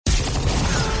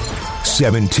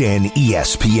710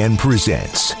 ESPN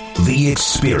presents The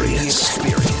Experience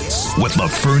with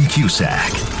LaFern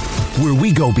Cusack, where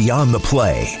we go beyond the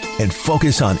play and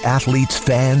focus on athletes,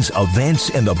 fans, events,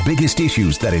 and the biggest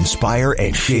issues that inspire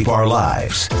and shape our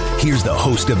lives. Here's the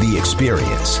host of The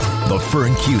Experience,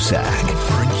 LaFern Cusack.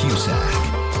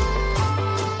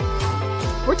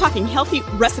 We're talking healthy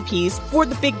recipes for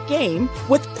the big game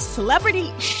with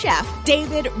celebrity chef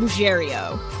David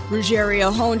Ruggerio.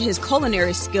 Ruggerio honed his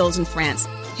culinary skills in France.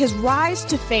 His rise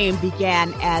to fame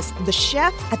began as the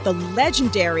chef at the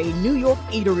legendary New York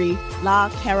eatery La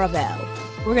Caravelle.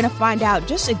 We're going to find out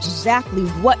just exactly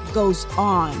what goes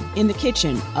on in the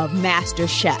kitchen of master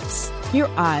chefs here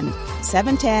on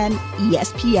 710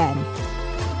 ESPN.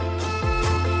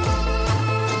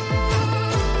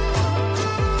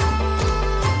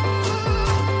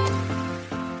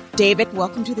 David,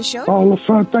 welcome to the show. Oh,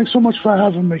 LaFern, thanks so much for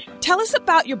having me. Tell us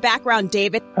about your background,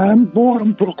 David. I'm born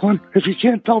in Brooklyn, if you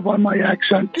can't tell by my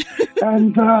accent.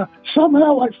 And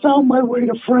somehow I found my way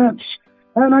to France.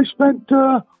 And I spent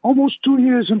almost 2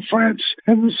 years in France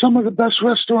in some of the best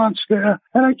restaurants there.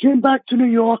 And I came back to New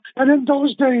York. And in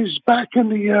those days, back in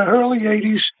the early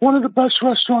 80s, one of the best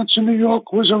restaurants in New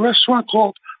York was a restaurant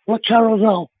called La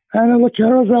Caravelle. And at La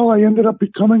Caravelle, I ended up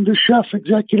becoming the chef,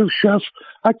 executive chef.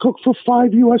 I cooked for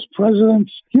 5 U.S.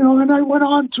 presidents, and I went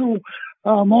on to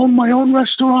own my own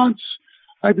restaurants.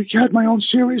 I had my own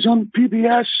series on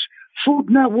PBS, Food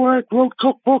Network, wrote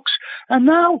cookbooks, and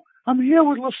now I'm here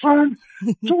with LaFern.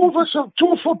 Two of us are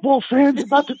two football fans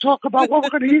about to talk about what we're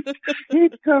going to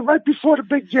eat right before the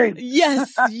big game.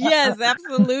 Yes,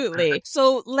 absolutely.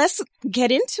 So let's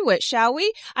get into it, shall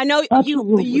we? I know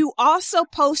you also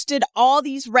posted all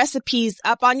these recipes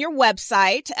up on your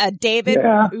website,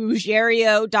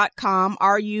 davidruggerio.com,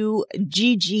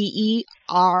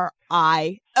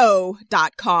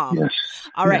 RUGGERIO.com. Yes.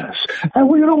 All right. Yes. And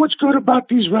you know what's good about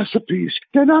these recipes?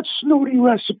 They're not snooty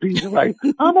recipes, all right?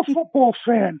 I'm a football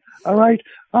fan, all right?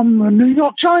 I'm a New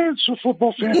York Giants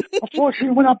football fan. Unfortunately,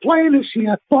 we're not playing this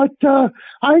year. But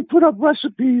I put up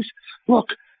recipes. Look,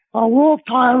 we're all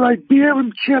tired, right? Beer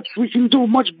and chips, we can do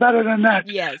much better than that.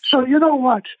 Yes. So you know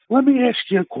what? Let me ask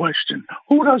you a question.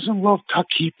 Who doesn't love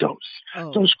taquitos?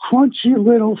 Oh. Those crunchy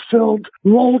little filled,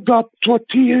 rolled up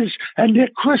tortillas, and they're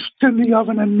crisped in the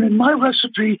oven. And in my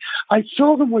recipe, I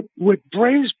fill them with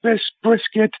braised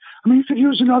brisket. I mean, you could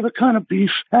use another kind of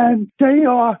beef. And they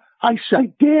are, I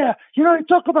dare, I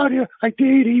talk about here, I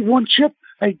dare you to eat one chip.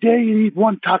 I dare you to eat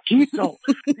one taquito.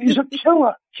 He's a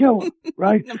killer,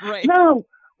 right? Right. Now,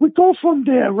 we go from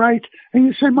there, right? And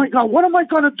you say, my God, what am I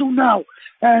going to do now?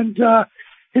 And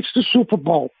it's the Super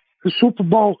Bowl. The Super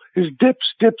Bowl is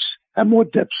dips, and more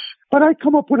dips. But I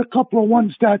come up with a couple of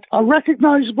ones that are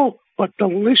recognizable but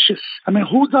delicious. I mean,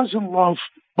 who doesn't love?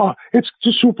 It's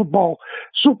the Super Bowl.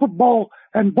 Super Bowl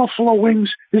and buffalo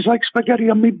wings is like spaghetti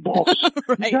and meatballs.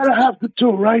 Right. You got to have the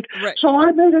two, right? So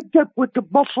I made a dip with the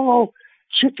buffalo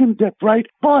chicken dip, right?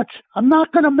 But I'm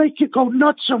not going to make you go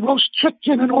nuts and roast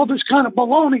chicken and all this kind of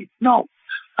baloney. No.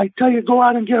 I tell you, go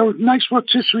out and get a nice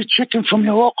rotisserie chicken from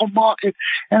your local market,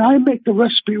 and I make the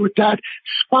recipe with that.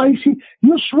 Spicy.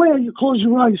 You swear, you close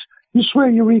your eyes, you swear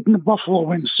you're eating the buffalo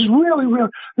wings. It's really,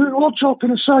 all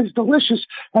joking aside, it's delicious.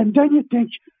 And then you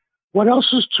think, what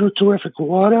else is terrific?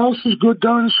 What else is good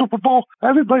during the Super Bowl?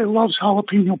 Everybody loves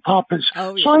jalapeno poppers.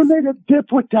 Oh, yes. So I made a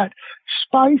dip with that.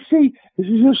 Spicy.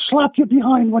 You just slap you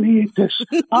behind when you eat this.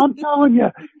 I'm telling you,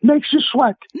 makes you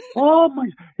sweat. Oh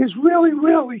my! It's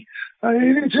really,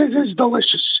 it's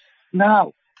delicious.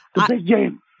 Now, the big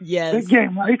game. Yes. Big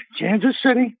game, right? Kansas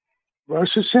City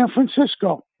versus San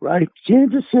Francisco, right?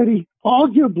 Kansas City,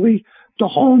 arguably the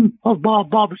home of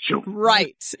barbecue.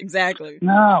 Right. Exactly.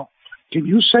 Now, can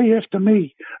you say after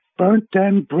me, burnt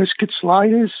end brisket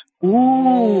sliders?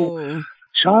 Ooh,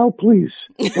 child, please.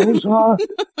 Those are,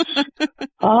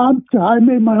 I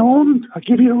made my own. I'll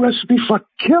give you a recipe for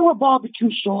killer barbecue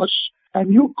sauce,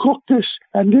 and you cook this,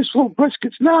 and this little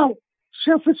briskets. Now,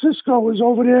 San Francisco is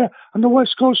over there on the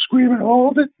West Coast screaming,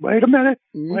 hold it, wait a minute,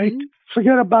 wait,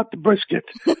 forget about the brisket.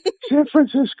 San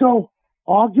Francisco,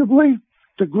 arguably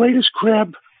the greatest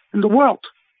crab in the world.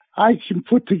 I can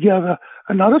put together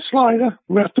another slider.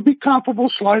 We have to be comparable,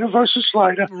 slider versus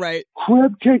slider. Right.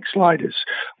 Crab cake sliders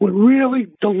with really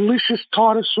delicious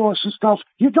tartar sauce and stuff.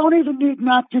 You don't even need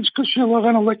napkins because you're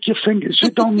going to lick your fingers.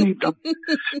 You don't need them.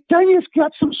 Then you've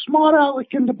got some smart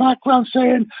aleck in the background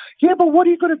saying, yeah, but what are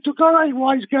you going to do? All right,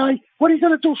 wise guy, what are you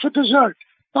going to do for dessert?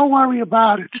 Don't worry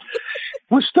about it.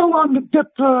 We're still on the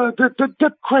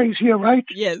dip craze here, right?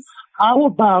 Yes. How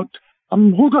about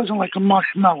Who doesn't like a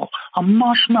marshmallow? A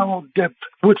marshmallow dip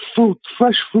with fruit,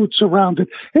 fresh fruits around it.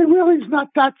 It really is not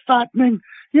that fattening.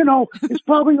 You know, it's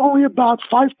probably only about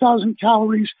 5,000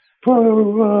 calories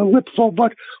per lipful,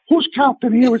 but who's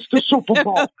counting here? It's the Super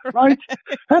Bowl, right?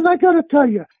 And I got to tell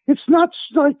you, it's not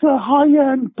like a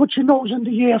high-end, put your nose in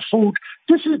the air food.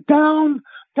 This is down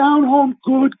home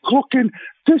good cooking.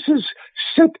 This is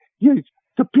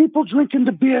the people drinking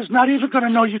the beers not even going to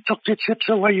know you took your chips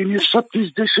away and you set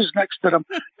these dishes next to them.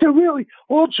 They're really,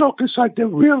 all joke aside, they're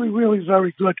really, really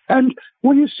very good. And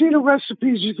when you see the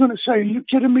recipes, you're going to say, are you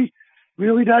kidding me?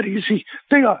 Really that easy?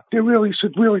 They are. They're really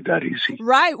that easy.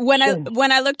 Right. When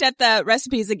I looked at the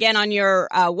recipes again on your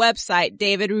website,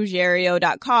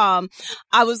 davidruggerio.com,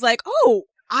 I was like, oh,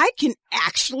 I can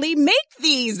actually make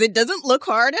these. It doesn't look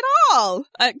hard at all.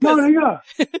 No, they are.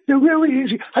 They're really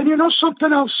easy. And you know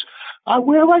something else?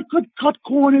 Where I could cut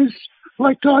corn is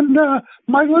like on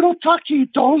my little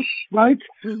taquitos, right?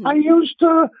 Mm-hmm. I used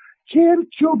canned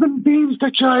Cuban beans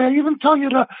that I even tell you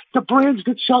the brands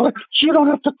that sell it, so you don't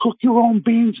have to cook your own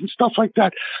beans and stuff like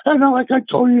that. And like I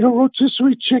told you, the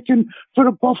rotisserie chicken for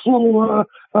the buffalo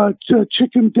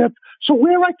chicken dip. So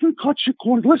where I can cut your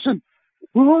corn, listen,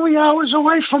 we're only hours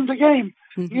away from the game.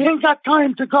 Mm-hmm. You ain't got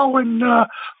time to go and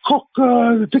cook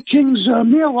the king's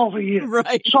meal over here.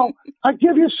 Right. So I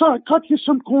cut you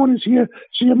some corners here,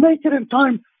 so you make it in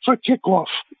time for kickoff.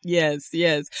 Yes.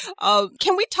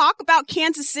 Can we talk about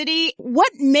Kansas City?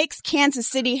 What makes Kansas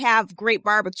City have great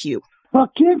barbecue? Well,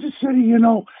 Kansas City, you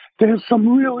know, there's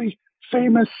some really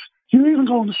famous. You even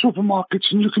go in the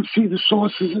supermarkets and you can see the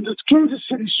sauces, and it's Kansas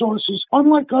City sauces.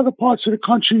 Unlike other parts of the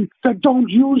country that don't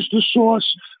use the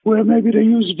sauce, where maybe they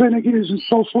use vinegars and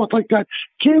so forth like that,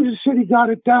 Kansas City got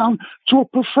it down to a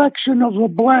perfection of a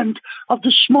blend of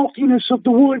the smokiness of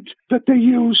the wood that they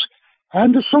use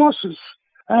and the sauces.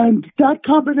 And that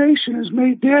combination has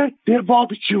made their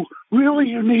barbecue really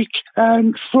unique.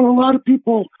 And for a lot of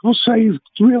people, will say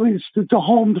really it's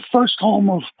the first home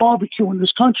of barbecue in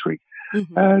this country.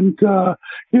 Mm-hmm. And,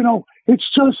 you know,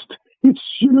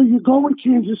 you go in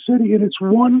Kansas City and it's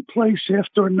one place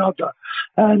after another.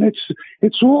 And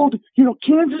it's all, you know,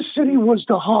 Kansas City was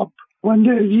the hub.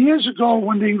 Years ago,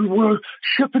 when they were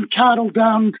shipping cattle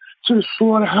down to the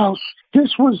slaughterhouse,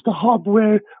 this was the hub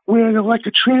where like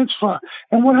a transfer.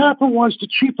 And what happened was the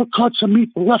cheaper cuts of meat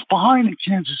were left behind in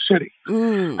Kansas City.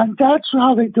 Mm. And that's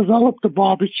how they developed the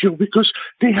barbecue, because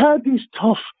they had these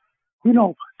tough,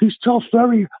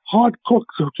 very hard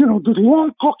cooked, the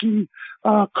long cooking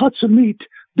cuts of meat,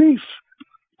 beef.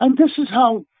 And this is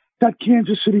how that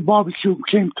Kansas City barbecue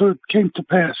came to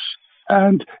pass.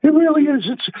 And it really is.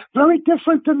 It's very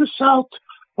different than the South,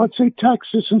 let's say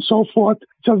Texas and so forth.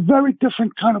 It's a very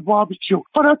different kind of barbecue.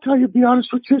 But I'll tell you, to be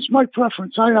honest with you, it's my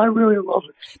preference. I really love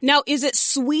it. Now, is it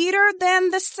sweeter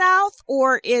than the South,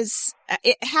 or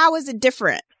how is it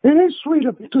different? It is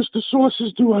sweeter because the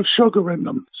sauces do have sugar in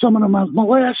them. Some of them have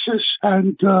molasses,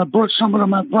 and some of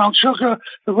them have brown sugar.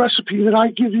 The recipe that I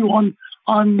give you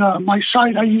on my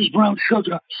site, I use brown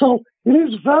sugar. So it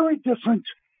is very different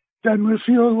than if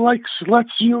you're like,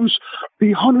 let's use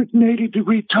the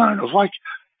 180-degree turn of like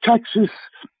Texas,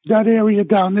 that area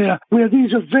down there, where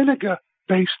these are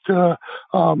vinegar-based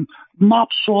mop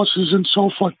sauces and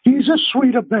so forth. These are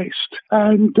sweeter-based.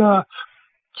 And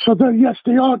so yes,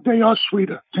 they are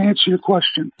sweeter, to answer your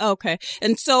question. Okay.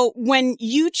 And so when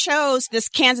you chose this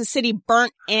Kansas City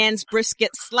burnt ends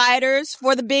brisket sliders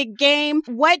for the big game,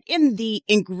 what in the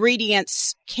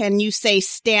ingredients can you say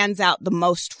stands out the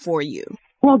most for you?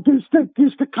 Well, there's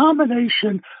the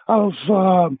combination of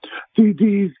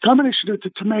the combination of the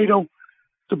tomato,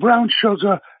 the brown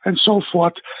sugar, and so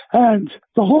forth, and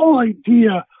the whole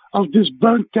idea of this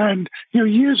burnt end.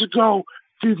 Years ago,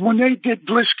 when they did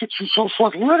briskets and so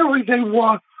forth, literally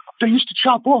they used to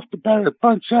chop off the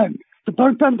burnt end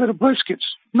of the briskets.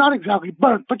 Not exactly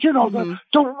burnt, but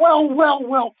the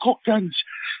well cooked ends.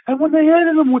 And when they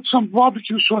added them with some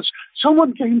barbecue sauce,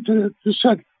 someone came to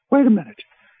said, "Wait a minute.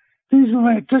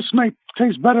 This may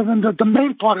taste better than the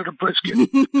main part of the brisket."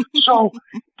 So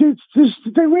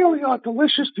they really are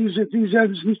delicious, these ends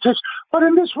and these tips. But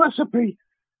in this recipe,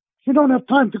 you don't have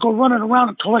time to go running around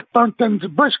and collect burnt ends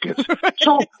and briskets.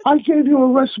 So I gave you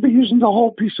a recipe using the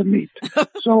whole piece of meat.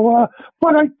 So,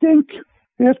 but I think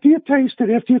after you taste it,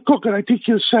 after you cook it, I think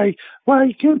you'll say, well,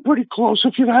 you came pretty close.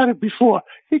 If you've had it before,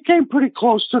 you came pretty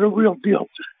close to the real deal.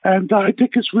 And I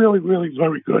think it's really, really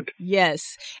very good.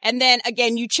 Yes. And then,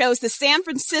 again, you chose the San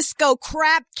Francisco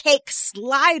crab cake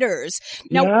sliders.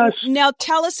 Now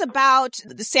tell us about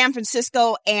the San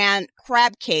Francisco and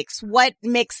crab cakes. What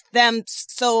makes them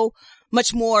so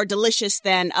much more delicious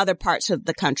than other parts of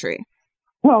the country?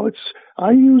 Well,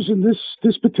 I use in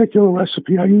this particular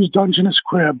recipe, I use Dungeness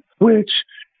crab, which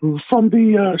from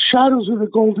the shadows of the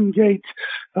Golden Gate,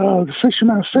 the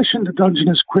fishermen are fishing the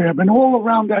Dungeness crab, and all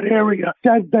around that area,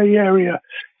 that Bay area,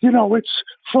 it's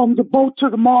from the boat to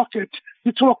the market.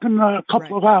 You're talking a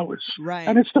couple of hours, right?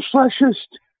 And it's the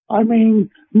freshest.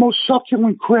 Most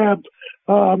succulent crab.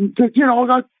 There are a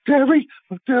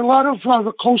lot of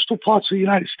the coastal parts of the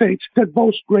United States that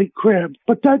boast great crab,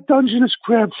 but that Dungeness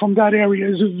crab from that area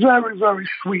is very, very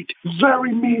sweet,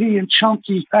 very meaty and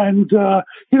chunky. And,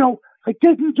 I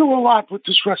didn't do a lot with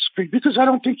this recipe because I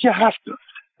don't think you have to.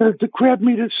 The crab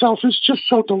meat itself is just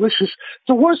so delicious.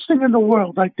 The worst thing in the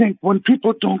world, I think, when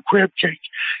people are doing crab cake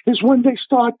is when they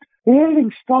start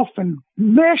adding stuff and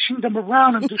mashing them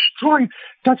around and destroying.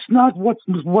 That's not what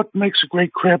makes a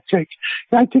great crab cake.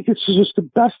 I think it's just the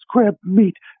best crab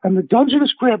meat. And the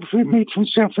Dungeness crab meat from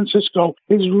San Francisco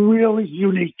is really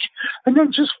unique. And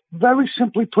then just very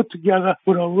simply put together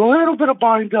with a little bit of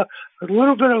binder, a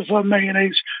little bit of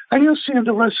mayonnaise, and you'll see in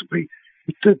the recipe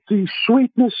the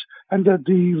sweetness and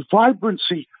the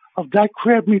vibrancy of that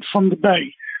crab meat from the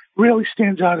Bay really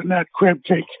stands out in that crab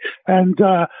cake. And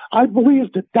I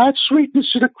believe that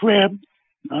sweetness of the crab,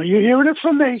 now you're hearing it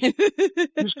from me,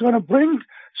 is going to bring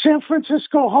San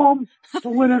Francisco home to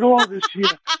win it all this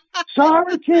year.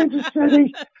 Sorry, Kansas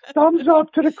City. Thumbs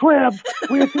up to the crab.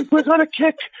 We think we're going to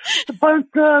kick the burnt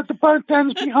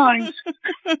ends behind.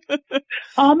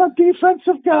 I'm a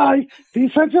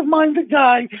defensive-minded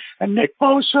guy, and Nick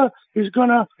Bosa is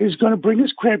gonna bring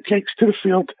his crab cakes to the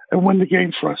field and win the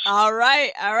game for us. All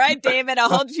right, David. I'll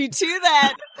hold you to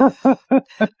that.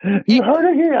 You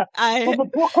heard it here from a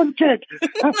Brooklyn kid.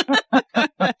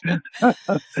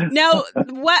 Now,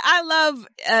 what I love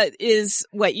is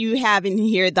what you have in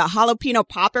here, the jalapeno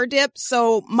popper dip.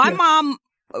 So my mom,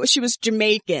 she was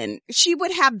Jamaican. She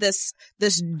would have this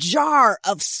jar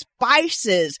of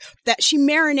spices that she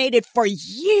marinated for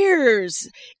years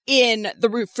in the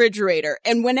refrigerator.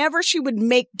 And whenever she would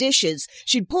make dishes,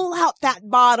 she'd pull out that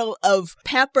bottle of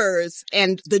peppers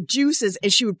and the juices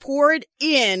and she would pour it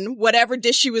in whatever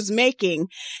dish she was making.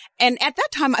 And at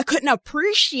that time, I couldn't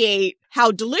appreciate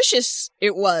how delicious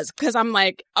it was because I'm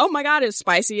like, oh my God, it's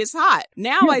spicy, it's hot.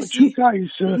 Now I see. You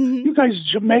guys,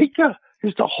 Jamaica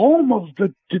is the home of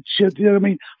the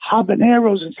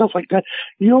habaneros and stuff like that.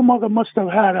 Your mother must have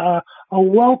had a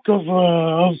wealth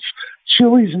of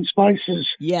chilies and spices.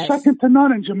 Yes. Second to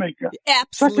none in Jamaica.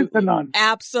 Absolutely. Second to none.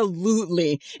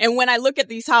 Absolutely. And when I look at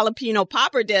these jalapeno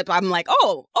popper dip, I'm like,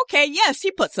 oh, okay, yes,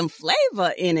 he put some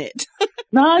flavor in it.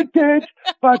 No, I did.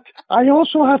 But I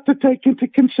also have to take into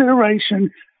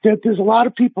consideration that there's a lot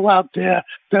of people out there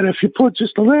that if you put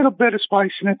just a little bit of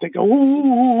spice in it, they go,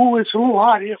 ooh, it's a little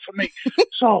hot here for me.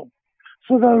 So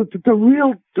for the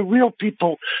real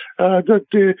people,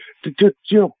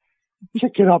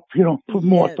 kick it up, put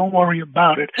more. Yes. Don't worry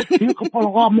about it. You can put a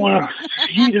lot more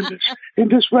heat in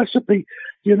this recipe,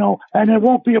 and it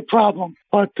won't be a problem.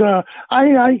 But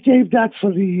I gave that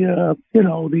for the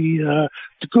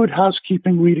good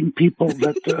housekeeping reading people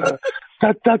that.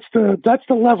 That's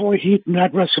the level of heat in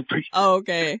that recipe. Oh,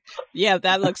 okay. Yeah,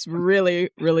 that looks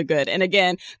really, really good. And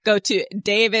again, go to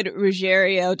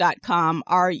davidruggerio.com,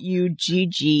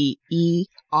 RUGGERIO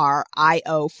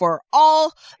for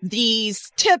all these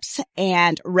tips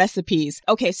and recipes.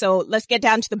 Okay, so let's get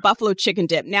down to the buffalo chicken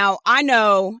dip. Now, I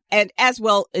know, and as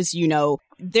well as you know,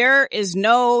 there is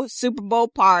no Super Bowl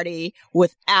party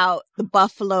without the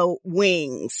buffalo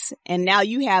wings. And now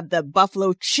you have the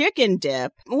buffalo chicken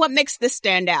dip. What makes this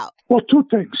stand out? Well, two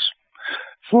things.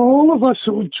 For all of us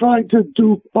who have tried to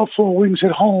do buffalo wings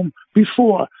at home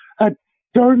before,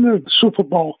 during the Super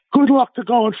Bowl, good luck to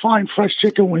go and find fresh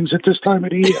chicken wings at this time of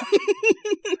the year.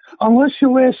 Unless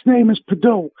your last name is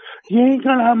Perdue, you ain't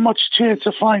going to have much chance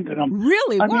of finding them.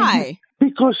 Really? Why?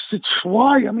 Because it's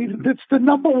the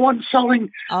number one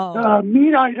selling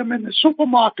meat item in the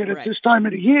supermarket at this time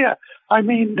of the year.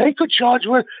 They could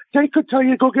they could tell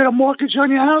you to go get a mortgage on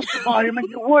your house to buy them, and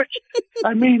you would.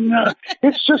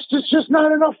 It's just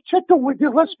not enough chicken with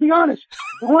you. Let's be honest.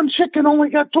 One chicken only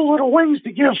got two little wings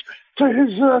to give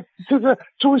to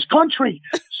his country,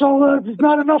 so there's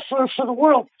not enough for the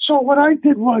world. So what I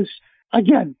did was,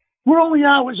 again, we're only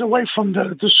hours away from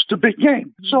the big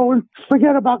game. So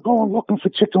forget about going looking for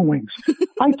chicken wings.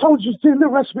 I told you in the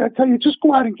recipe, I tell you, just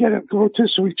go out and get a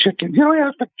rotisserie chicken. You don't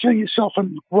have to kill yourself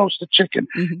and roast a chicken.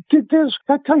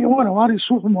 I tell you what, a lot of these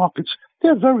supermarkets,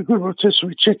 they're very good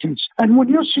rotisserie chickens. And when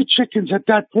you see chickens at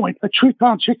that point, a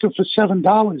 3-pound chicken for $7,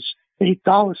 $8,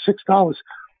 $6,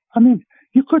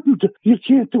 you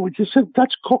can't do it. You said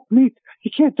that's cooked meat.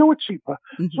 You can't do it cheaper.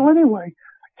 So anyway,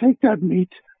 I take that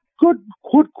meat,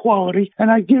 good quality,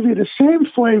 and I give you the same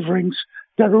flavorings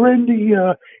that are in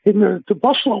the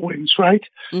buffalo wings, right?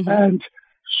 Mm-hmm. And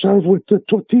serve with the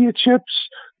tortilla chips,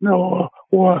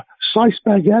 or sliced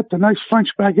baguette, the nice French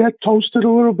baguette, toasted a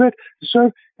little bit.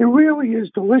 So it really is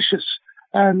delicious.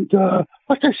 And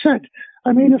like I said,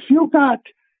 I mean, if you got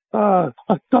a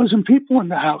dozen people in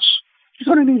the house,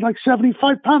 you're going to need like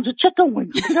 75 pounds of chicken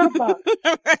wings. Forget about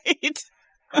it. Right.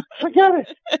 Forget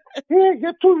it. Here,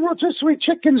 get 2 rotisserie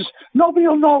chickens. Nobody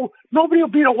will know. Nobody will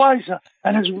be the wiser.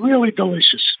 And it's really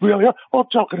delicious. Really. All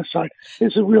joking aside,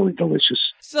 it's really delicious.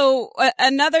 So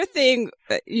another thing,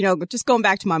 just going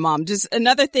back to my mom, just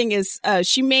another thing is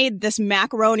she made this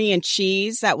macaroni and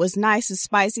cheese that was nice and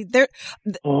spicy. That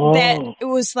it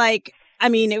was like, I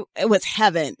mean, it was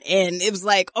heaven. And it was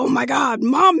like, oh my God,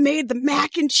 Mom made the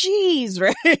mac and cheese,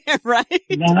 right? Right?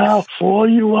 Now, for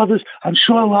you others, I'm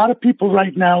sure a lot of people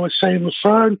right now are saying,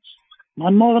 LaFern,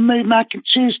 my mother made mac and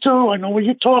cheese too. I know what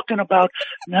you're talking about.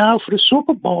 Now, for the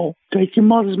Super Bowl, take your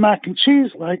mother's mac and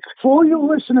cheese. Like, for all you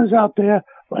listeners out there,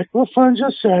 like LaFern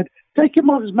just said, take your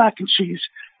mother's mac and cheese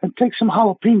and take some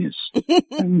jalapenos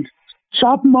and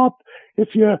chop them up.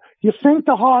 If you faint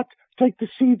the heart, take the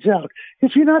seeds out.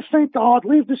 If you're not faint of heart,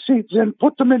 leave the seeds in,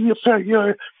 put them in your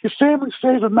family's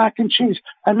favorite mac and cheese,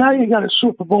 and now you got a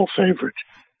Super Bowl favorite.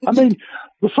 I mean,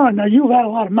 LaFern, now you've had a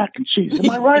lot of mac and cheese. Am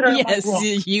I right or am I wrong?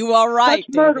 Yes, you are right.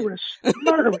 That's murderous.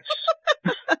 Murderous.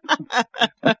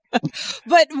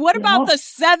 But what about the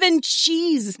 7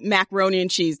 cheese macaroni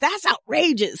and cheese? That's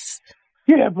outrageous.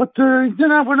 Yeah, but we're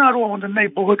not all in the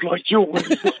neighborhood like you, where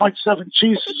it's like 7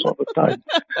 cheeses all the time.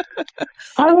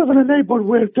 I live in a neighborhood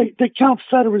where they count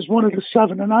feta as one of the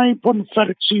 7, and I ain't putting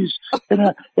feta cheese in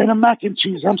a mac and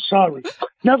cheese. I'm sorry.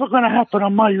 Never going to happen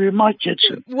in my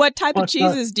kitchen. What type of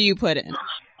cheeses do you put in?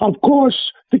 Of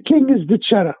course, the king is the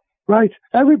cheddar, right?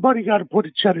 Everybody got to put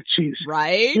a cheddar cheese.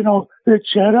 Right. The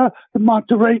cheddar, the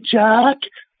Monterey Jack,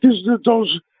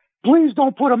 those... Please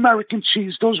don't put American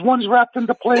cheese. Those ones wrapped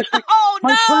into plastic. Oh,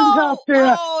 my friends out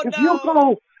there,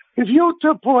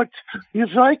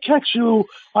 if I catch you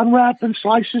unwrapping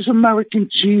slices of American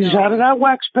cheese out of that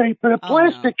wax paper,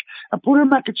 plastic, and put it in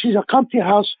mac and cheese, I'll come to your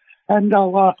house and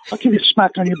I'll give you a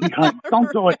smack on your behind.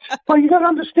 Don't do it. But you got to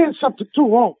understand something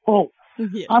too.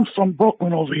 Yeah. I'm from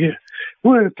Brooklyn over here.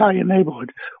 We're an Italian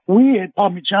neighborhood. We add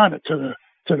Parmigiana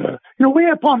we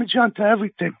add Parmesan to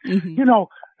everything. Mm-hmm.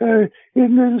 And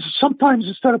then sometimes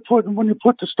instead of when you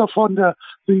put the stuff on the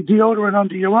deodorant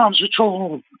under your arms, you throw a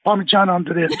little Parmesan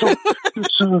under there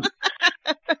too.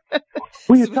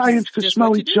 We Italians could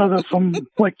smell each other from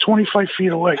like 25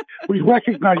 feet away. We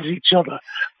recognize each other.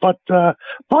 But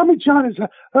Parmesan is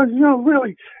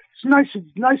really it's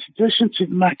a nice addition to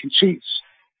the mac and cheese.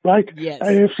 Right? Yes.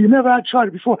 If you never had tried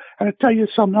it before, and I tell you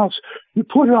something else, you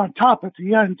put it on top at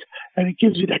the end, and it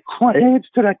gives you that adds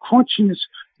to that crunchiness,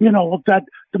 of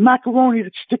the macaroni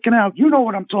that's sticking out. You know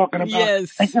what I'm talking about.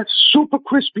 Yes. And that's super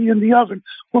crispy in the oven.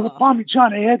 Well, the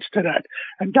Parmesan adds to that.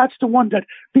 And that's the one that,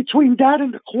 between that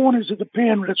and the corners of the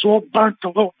pan where it's all burnt a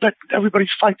little bit, everybody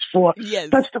fights for. Yes.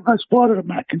 That's the best part of the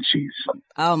mac and cheese.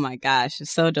 Oh my gosh,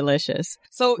 it's so delicious.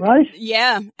 So, right?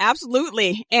 Yeah,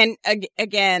 absolutely. And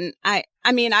again, I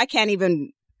mean, I can't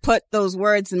even put those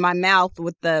words in my mouth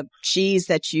with the cheese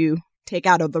that you take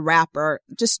out of the wrapper.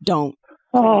 Just don't.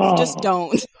 Just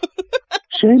don't.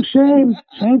 Shame.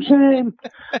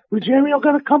 Ruggerio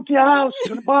gonna come to your house. He's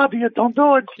gonna bother you. Don't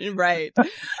do it. Right.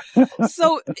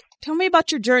 So, tell me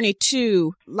about your journey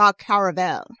to La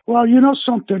Caravelle. Well, you know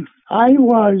something. Now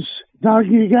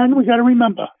again, we got to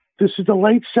remember, this is the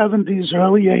late 70s,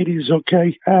 early 80s,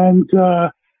 okay? And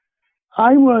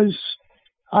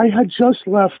I had just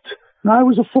left. Now, I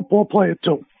was a football player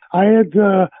too. I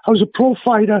was a pro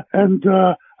fighter, and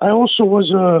I also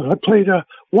I played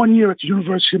 1 year at the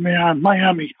University of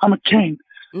Miami. I'm a Cane.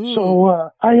 So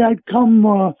they had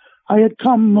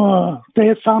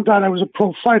found out I was a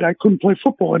pro fighter. I couldn't play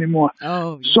football anymore.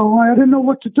 Oh, yeah. So I didn't know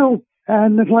what to do.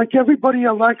 And like everybody,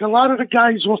 like a lot of the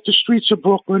guys off the streets of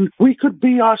Brooklyn, we could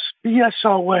BS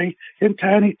our way into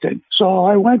anything. So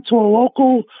I went to a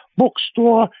local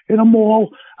bookstore in a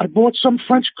mall. I bought some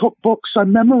French cookbooks. I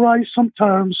memorized some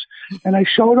terms, and I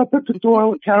showed up at the door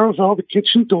of the Caravelle, the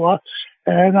kitchen door,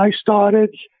 and I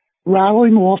started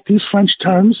rattling off these French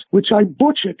terms, which I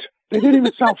butchered. They didn't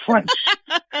even sound French.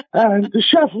 And the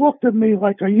chef looked at me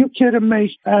like, are you kidding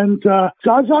me? And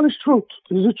God's honest truth.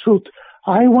 This is the truth.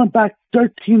 I went back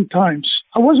 13 times.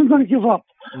 I wasn't going to give up.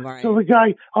 Right. So the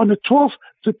guy, on the 12th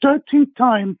to 13th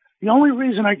time, the only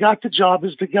reason I got the job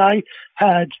is the guy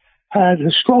had a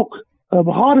stroke, a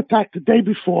heart attack the day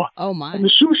before. Oh, my. And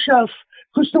the sous chef,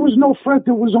 because there was no French,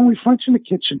 there was only French in the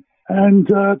kitchen. And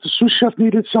the sous chef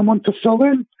needed someone to fill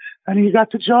in, and he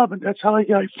got the job, and that's how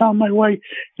I found my way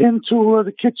into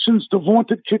the kitchens, the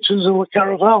vaunted kitchens of Le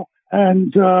Caravel.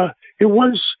 And it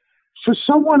was, for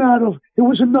someone it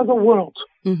was another world.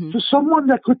 Mm-hmm. For someone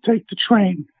that could take the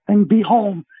train and be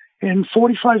home in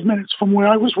 45 minutes from where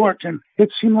I was working,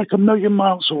 it seemed like a million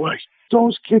miles away.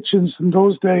 Those kitchens in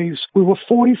those days, we were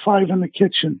 45 in the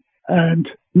kitchen, and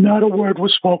not a word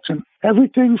was spoken.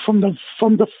 Everything from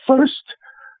the first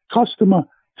customer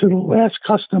to the last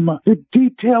customer, the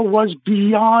detail was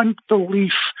beyond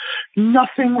belief.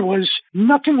 Everything was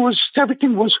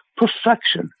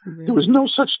perfection. Really? There was no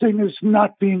such thing as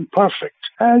not being perfect.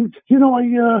 And,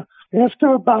 after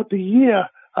about a year,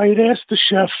 I had asked the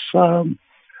chef,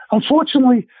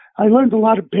 unfortunately, I learned a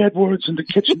lot of bad words in the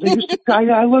kitchen.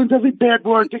 I learned every bad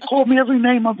word. They called me every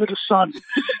name under the sun.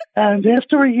 And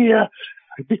after a year,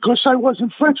 because I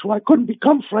wasn't French, I couldn't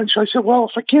become French. I said, well,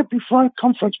 if I can't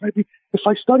become French, maybe if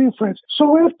I study in France.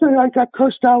 So after I got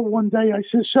cursed out one day, I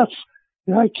said, chef,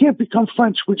 I can't become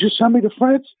French. Would you send me to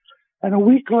France? And a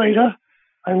week later,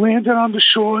 I landed on the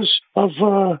shores of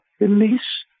in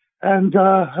Nice. And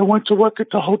I went to work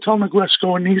at the Hotel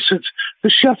Negresco in Nice. The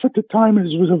chef at the time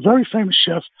was a very famous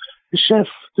chef. The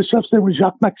chef's name was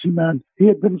Jacques Maximin. He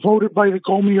had been voted by the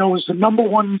Gomio as the number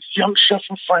one young chef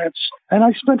in France. And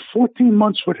I spent 14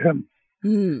 months with him.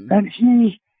 And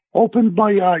he opened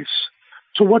my eyes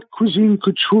to what cuisine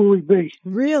could truly be.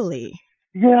 Really?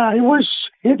 Yeah, it was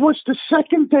the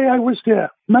second day I was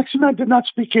there. Maximin did not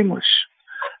speak English.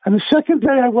 And the second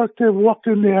day I walked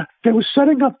in there, they were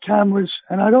setting up cameras.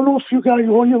 And I don't know if you guys,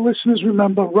 all your listeners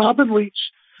remember, Robin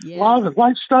Leach,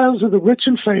 Lifestyles of the Rich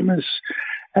and Famous.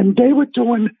 And they were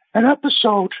doing an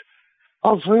episode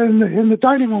of in the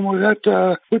dining room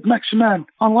with Maximin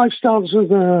on Lifestyles of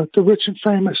the Rich and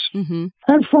Famous. Mm-hmm.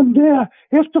 And from there,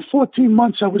 after 14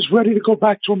 months, I was ready to go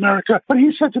back to America. But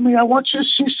he said to me, I want you to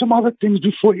see some other things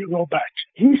before you go back.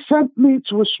 He sent me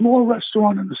to a small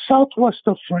restaurant in the southwest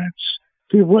of France.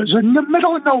 It was in the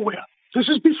middle of nowhere. This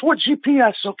is before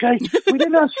GPS, okay? We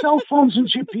didn't have cell phones and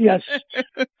GPS.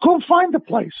 Couldn't find the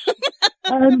place.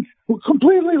 And we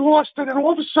completely lost it. And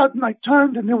all of a sudden I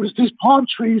turned and there was these palm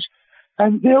trees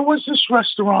and there was this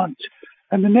restaurant.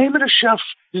 And the name of the chef,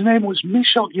 his name was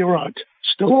Michel Girard,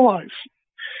 still alive.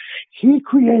 He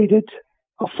created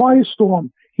a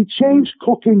firestorm. He changed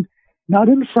cooking, not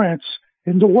in France,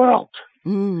 in the world.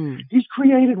 He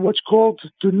created what's called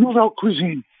the Nouvelle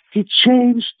Cuisine. He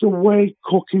changed the way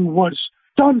cooking was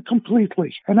done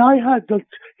completely. And I have a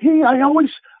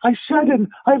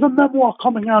memoir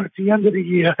coming out at the end of the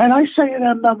year. And I say in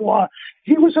that memoir,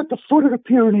 he was at the foot of the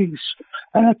Pyrenees.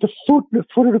 And at the foot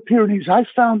of the Pyrenees, I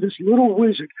found this little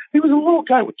wizard. He was a little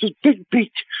guy with this big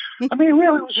beak. I mean, he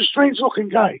really was a strange looking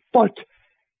guy. But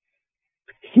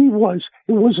it was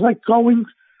like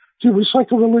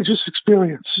a religious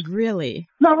experience. Really?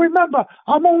 Now remember,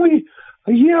 I'm only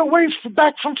a year away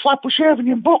back from Flatbush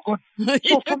Avenue in Brooklyn.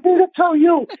 So for me to tell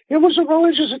you, it was a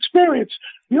religious experience.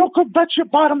 You could bet your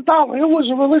bottom dollar it was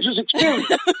a religious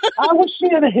experience. I was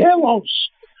seeing halos.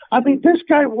 I mean, this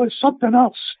guy was something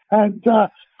else. And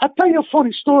I'll tell you a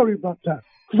funny story about that.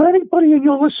 If anybody in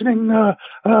your listening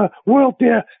world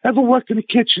there ever worked in a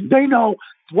kitchen, they know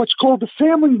what's called the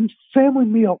family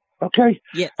meal. Okay?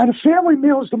 Yeah. And a family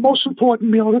meal is the most important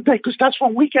meal of the day because that's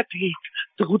when we get to eat,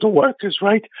 the workers,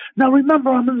 right? Now, remember,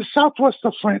 I'm in the southwest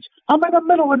of France. I'm in the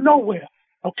middle of nowhere.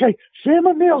 Okay?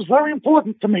 Family meal is very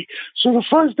important to me. So the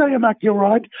first day I'm at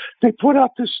Girard, they put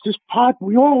out this pot.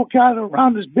 We all gathered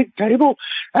around this big table,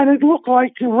 and it looked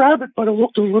like a rabbit, but it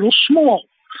looked a little small.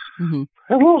 Mm-hmm.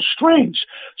 A little strange.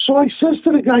 So I says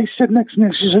to the guy sitting next to me,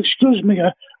 I says, excuse me,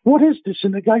 what is this?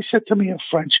 And the guy said to me in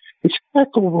French, it's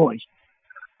Ekelroy.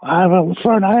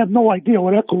 LaFern, I have no idea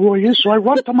what Ekelroy is, so I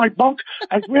run to my bunk,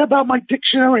 I grab out my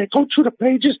dictionary, I go through the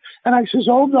pages, and I says,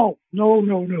 oh, no.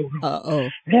 Uh-oh.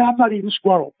 Yeah, I'm not eating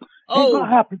squirrel. Ain't gonna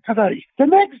happen today. The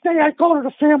next day, I go to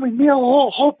the family meal, all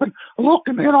hoping,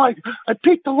 looking, I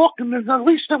peeked the look, and at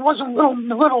least there wasn't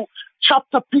little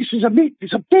chopped up pieces of meat.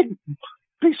 It's a big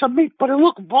piece of meat, but it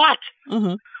looked black.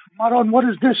 Mm-hmm. Maron, what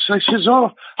is this? I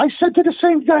said to the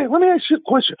same guy, let me ask you a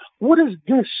question. What is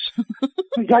this?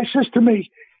 The guy says to me,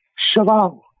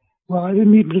 cheval. Well, I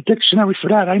didn't need the dictionary for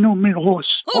that. I know it meant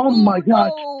horse. Oh my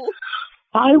God.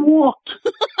 I walked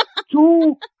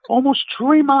almost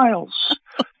 3 miles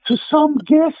to some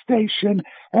gas station,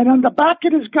 and on the back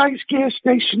of this guy's gas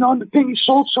station, on the thing, he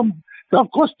sold some,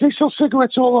 of course, they sell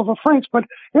cigarettes all over France, but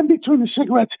in between the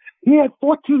cigarettes, he had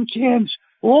 14 cans,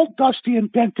 all dusty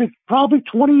and dented, probably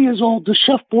 20 years old, the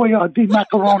Chef Boyardee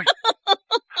macaroni.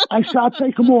 I said, I'll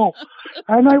take them all.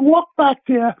 And I walked back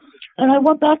there, And I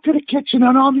went back to the kitchen,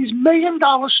 and on these $1 million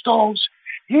stoves,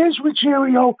 here's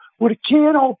Ruggerio with a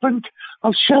can opened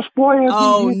of Chef Boyardee.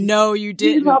 Oh, no, you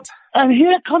didn't. And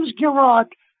here comes Gerard,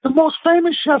 the most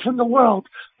famous chef in the world,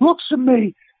 looks at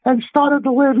me and started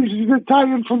to laugh. He's an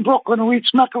Italian from Brooklyn who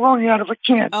eats macaroni out of a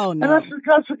can. Oh, no. And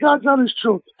that's the God's honest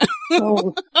truth.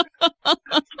 So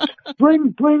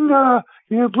bring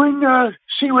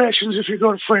sea rations if you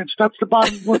go to France. That's the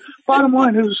bottom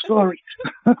line of the story.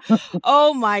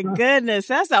 Oh, my goodness.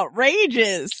 That's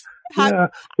outrageous.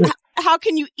 How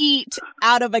can you eat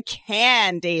out of a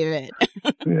can, David?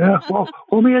 Yeah. Well,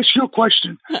 let me ask you a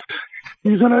question.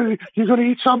 You're gonna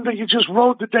eat something you just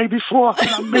rode the day before.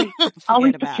 Not me. I'll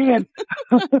eat the can.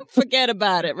 Forget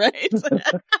about it, right?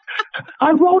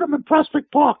 I rode him in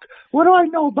Prospect Park. What do I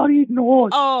know about eating a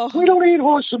horse? Oh, we don't eat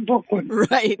horse in Brooklyn.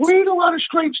 Right. We eat a lot of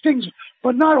strange things,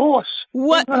 but not horse.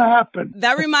 What's gonna happen?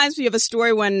 That reminds me of a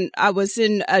story when I was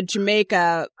in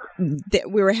Jamaica.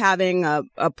 We were having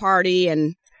a party,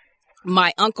 and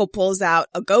my uncle pulls out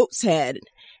a goat's head.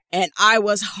 And I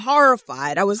was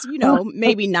horrified. I was,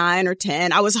 maybe 9 or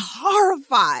 10. I was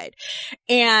horrified.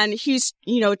 And he's,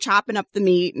 chopping up the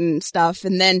meat and stuff.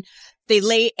 And then they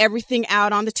lay everything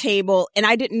out on the table. And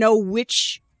I didn't know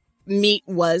which meat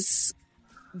was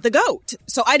the goat.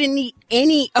 So I didn't eat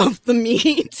any of the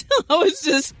meat. I was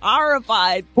just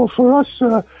horrified. Well, for us,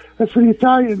 for the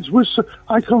Italians,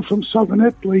 I come from southern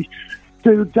Italy.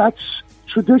 That's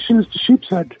tradition is the sheep's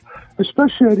head,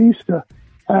 especially at Easter.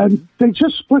 And they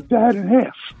just split the head in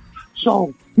half.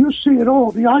 So you see it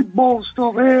all. The eyeball's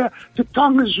still there. The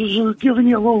tongue is giving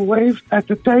you a little wave at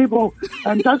the table.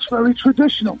 And that's very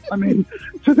traditional. I mean,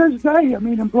 to this day,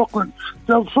 in Brooklyn,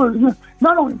 not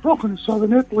only in Brooklyn, in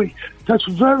southern Italy, that's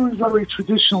very, very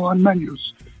traditional on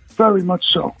menus. Very much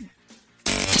so.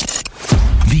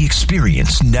 The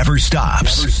experience never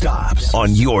stops.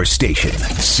 On your station,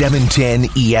 710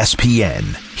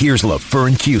 ESPN. Here's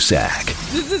LaFern Cusack.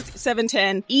 This is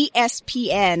 710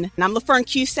 ESPN, and I'm LaFern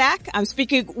Cusack. I'm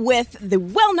speaking with the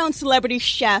well-known celebrity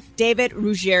chef, David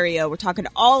Ruggerio. We're talking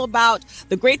all about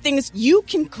the great things you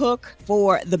can cook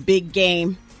for the big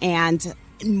game and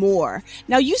more.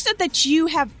 Now, you said that you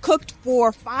have cooked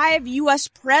for 5 U.S.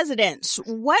 presidents.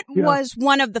 What was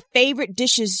one of the favorite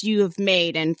dishes you have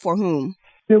made, and for whom?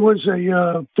 There was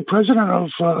the president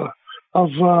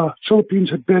of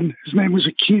Philippines his name was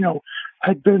Aquino,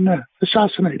 had been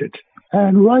assassinated.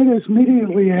 And right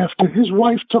immediately after, his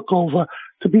wife took over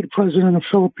to be the president of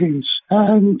Philippines.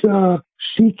 And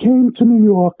she came to New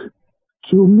York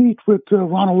to meet with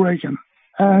Ronald Reagan.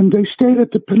 And they stayed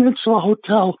at the Peninsula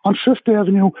Hotel on Fifth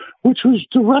Avenue, which was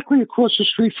directly across the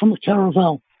street from the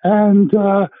Caravel. And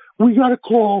we got a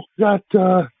call that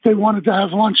they wanted to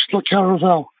have lunch at the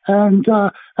Caravel. And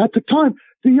at the time,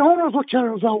 the owner of the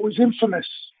Caravel was infamous.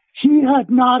 He had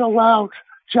not allowed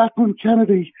Jacqueline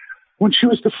Kennedy, when she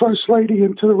was the first lady,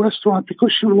 into the restaurant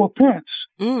because she wore pants.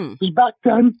 Because back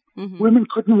then, women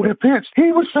couldn't wear pants.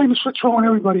 He was famous for throwing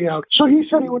everybody out. So he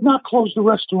said he would not close the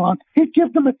restaurant. He'd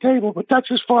give them a table, but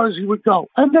that's as far as he would go.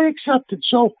 And they accepted.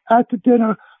 So at the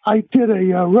dinner, I did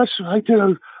a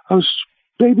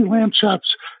baby lamb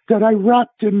chops that I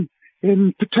wrapped in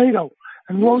potato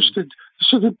and roasted.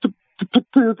 So that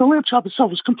the lamb chop itself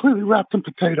was completely wrapped in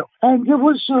potato. And it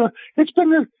was,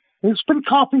 it's been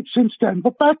copied since then.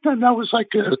 But back then, that was like,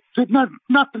 it had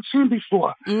not been seen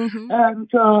before. And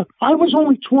I was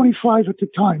only 25 at the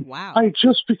time. Wow. I had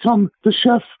just become the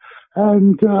chef,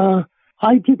 and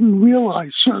I didn't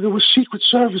realize, there was Secret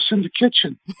Service in the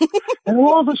kitchen. And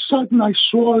all of a sudden, I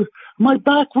saw, my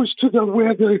back was to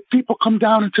where the people come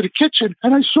down into the kitchen,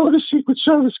 and I saw the Secret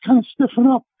Service kind of stiffen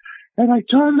up. And I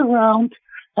turned around,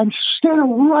 and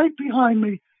standing right behind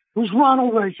me was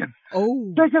Ronald Reagan.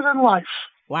 Oh. Bigger than life.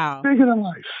 Wow. Bigger than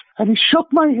life. And he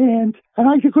shook my hand, and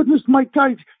I said, goodness, my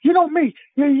guy, you know me.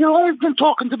 You've only been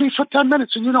talking to me for 10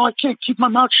 minutes, and I can't keep my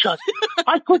mouth shut.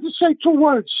 I couldn't say 2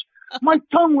 words. My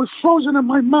tongue was frozen in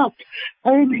my mouth.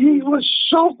 And he was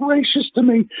so gracious to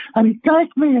me, and he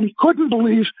thanked me, and he couldn't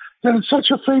believe that in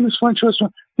such a famous French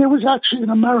restaurant, there was actually an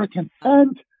American.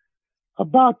 And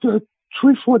about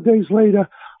 3-4 days later,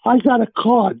 I got a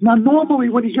card. Now, normally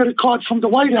when you get a card from the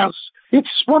White House, it's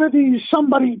one of these,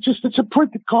 it's a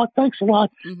printed card, thanks a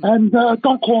lot, and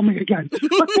don't call me again.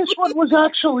 But this one was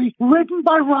actually written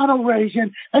by Ronald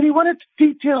Reagan, and he went into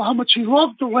detail how much he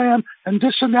loved the lamb and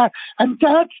this and that. And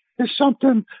that is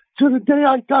something to the day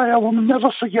I die, I will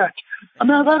never forget. I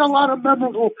mean, I've had a lot of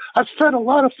I've fed a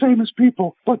lot of famous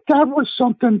people, but that was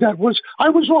something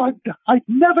I'd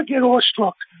never get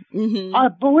awestruck.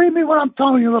 Mm-hmm. Believe me when I'm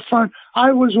telling you, LaFern,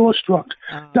 I was awestruck.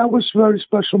 That was a very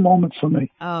special moment for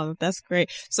me. Oh, that's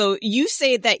great. So you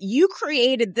say that you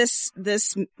created this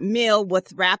meal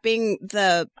with wrapping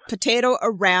the potato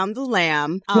around the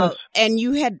lamb. Yes. And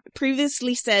you had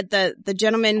previously said that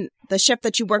the chef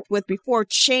that you worked with before,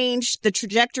 changed the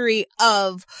trajectory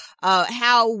of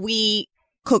how we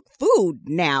cook food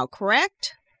now,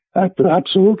 correct?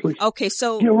 Absolutely. Okay,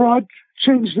 so Gerard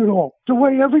changed it all. The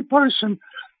way every person,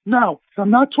 now,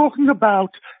 I'm not talking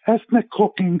about ethnic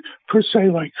cooking per se,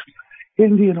 like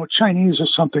Indian or Chinese or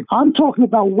something. I'm talking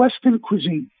about Western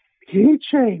cuisine. He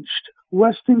changed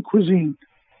Western cuisine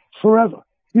forever.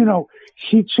 You know,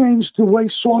 he changed the way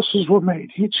sauces were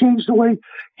made. He changed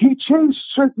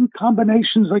certain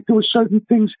combinations, like there were certain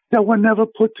things that were never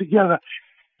put together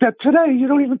that today you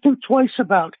don't even think twice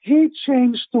about. He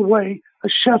changed the way a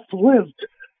chef lived,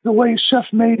 the way a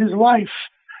chef made his life,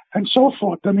 and so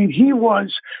forth. I mean,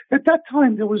 at that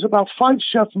time, there was about 5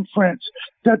 chefs in France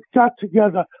that got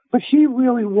together, but he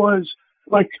really was,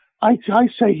 like I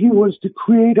say, he was the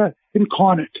creator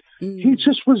incarnate. He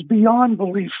just was beyond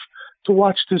belief to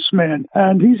watch this man.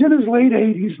 And he's in his late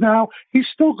 80s now. He's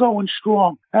still going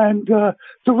strong. And the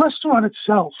restaurant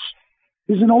itself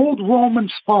is an old Roman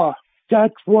spa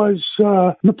that was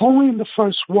Napoleon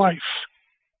I's wife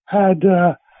had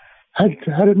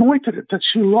anointed it, that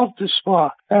she loved the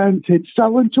spa. And it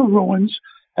fell into ruins.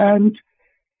 And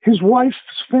his wife's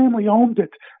family owned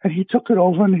it. And he took it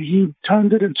over and he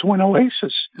turned it into an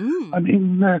oasis. I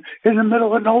mean, in the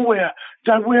middle of nowhere,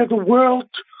 that where the world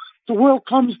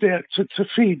comes there to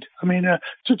feed. I mean,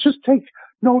 to just take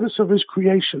notice of his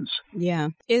creations. Yeah.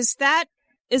 Is that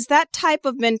type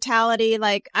of mentality,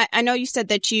 like, I know you said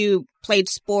that you played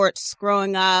sports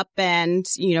growing up and,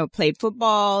 played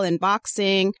football and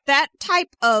boxing. That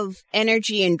type of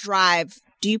energy and drive,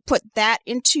 do you put that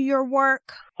into your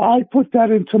work? I put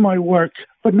that into my work,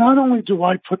 but not only do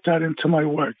I put that into my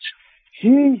work,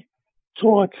 he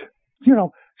taught,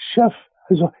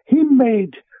 he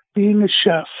made being a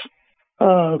chef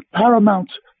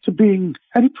paramount to being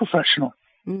any professional,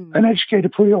 an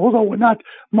educated career. Although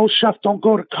most chefs don't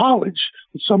go to college,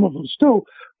 some of us do,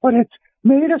 but it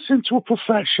made us into a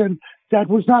profession that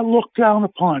was not looked down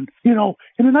upon. In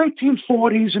the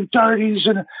 1940s and 30s,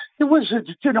 and it was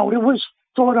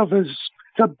thought of as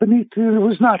beneath. It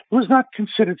was not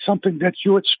considered something that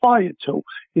you aspired to.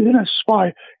 You didn't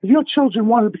aspire. If your children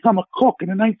wanted to become a cook in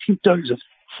the 1930s,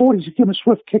 40s, you give them a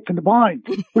swift kick in the behind.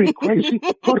 Were you crazy?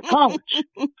 Go to college.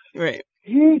 Right.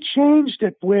 He changed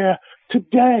it where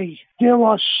today there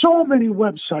are so many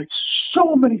websites,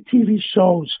 so many TV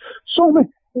shows, so many,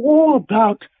 all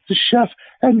about the chef.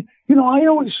 And, it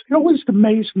always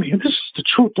amazed me, and this is the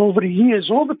truth over the years,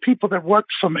 all the people that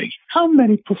worked for me, how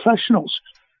many professionals,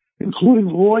 including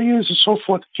lawyers and so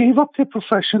forth, gave up their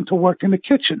profession to work in the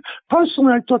kitchen.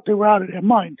 Personally, I thought they were out of their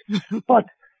mind, but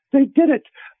they did it.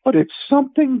 But it's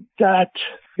something that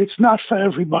it's not for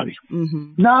everybody.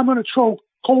 Mm-hmm. Now I'm going to throw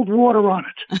cold water on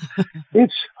it.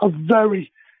 There's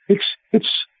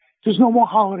no more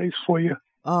holidays for you.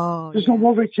 Oh, there's no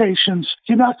more vacations.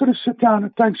 You're not going to sit down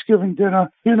at Thanksgiving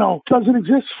dinner. It doesn't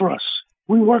exist for us.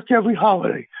 We work every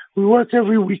holiday. We work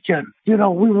every weekend. We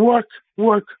work.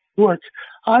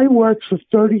 I worked for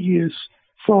 30 years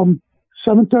from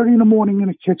 7:30 in the morning in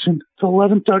the kitchen to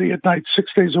 11:30 at night,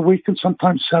 6 days a week, and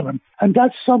sometimes 7. And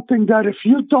that's something that if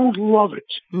you don't love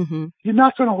it, you're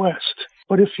not going to last.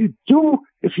 But if you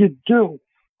do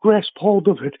grasp hold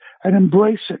of it and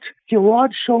embrace it,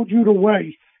 Gerard showed you the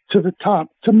way to the top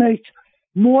to make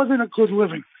more than a good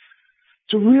living,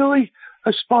 to really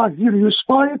aspire. You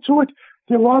aspire to it.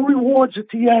 There are rewards at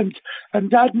the end,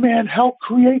 and that man helped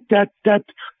create that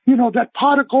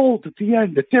pot of gold at the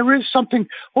end. That there is something,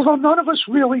 although none of us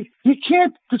really, you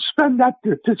can't spend that,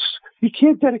 you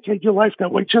can't dedicate your life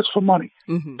that way just for money.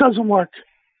 Mm-hmm. Doesn't work.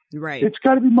 Right. It's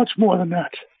got to be much more than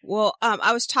that. Well,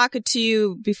 I was talking to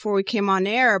you before we came on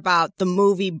air about the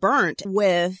movie Burnt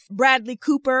with Bradley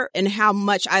Cooper and how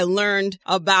much I learned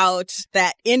about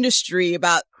that industry,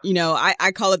 about,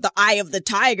 I call it the eye of the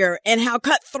tiger, and how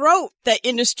cutthroat that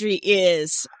industry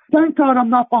is. Thank God I'm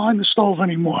not behind the stove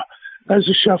anymore as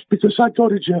a chef, because I'd go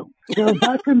to jail.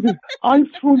 I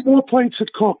threw more plates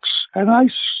at cooks,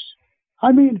 and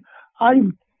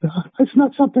it's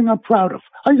not something I'm proud of.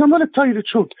 I'm going to tell you the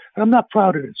truth, and I'm not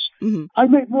proud of this. Mm-hmm. I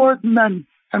make more men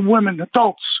and women,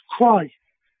 adults, cry.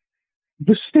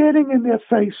 The standing in their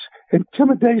face,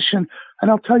 intimidation, and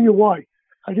I'll tell you why.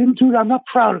 I didn't do that. I'm not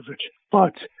proud of it.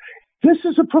 But This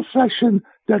is a profession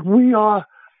that we are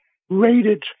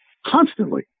rated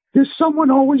constantly. There's someone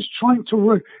always trying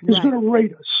to is going to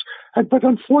rate us. But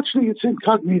unfortunately, it's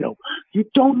incognito. You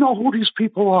don't know who these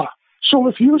people are. So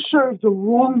if you serve the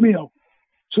wrong meal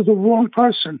to the wrong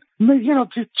person,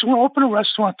 to open a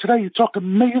restaurant today, you're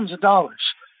talking millions of dollars.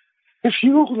 If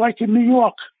you, like in New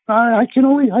York, I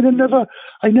never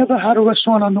had a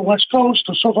restaurant on the West Coast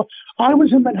or so. I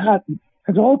was in Manhattan,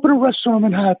 and to open a restaurant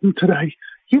in Manhattan today,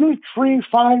 you need 3,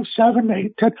 5, 7,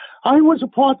 8, 10. I was a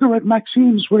partner at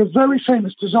Maxime's with a very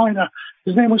famous designer.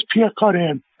 His name was Pierre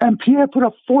Cardin. And Pierre put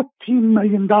up $14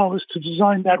 million to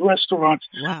design that restaurant.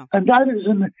 Wow. And that is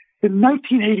in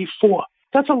 1984.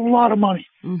 That's a lot of money.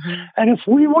 Mm-hmm. And if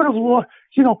we would have lost,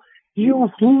 you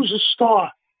lose a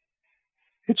star,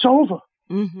 it's over.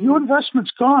 Mm-hmm. Your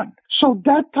investment's gone. So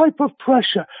that type of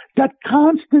pressure, that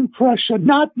constant pressure,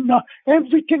 not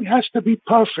everything has to be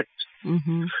perfect.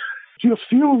 Mm-hmm. Your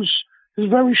fuse is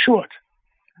very short.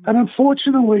 And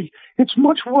unfortunately, it's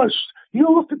much worse. You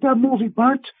look at that movie,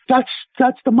 Burnt, that's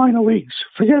the minor leagues.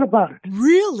 Forget about it.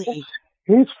 Really?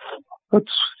 It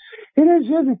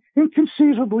is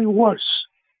inconceivably worse.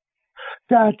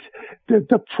 That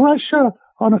the pressure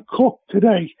on a cook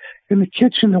today in the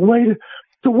kitchen, the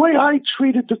way I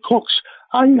treated the cooks,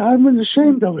 I'm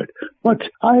ashamed of it. But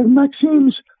at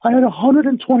Maxime's, I had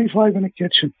 125 in the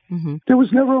kitchen. Mm-hmm. There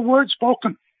was never a word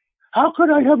spoken. How could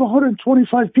I have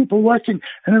 125 people working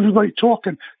and everybody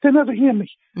talking? They never hear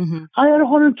me. Mm-hmm. I had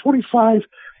 125.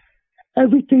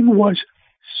 Everything was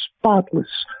spotless,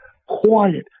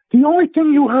 quiet. The only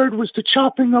thing you heard was the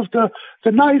chopping of the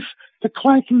knife, the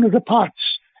clanking of the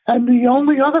pots. And the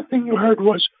only other thing you heard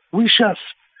was, "We chef."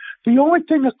 The only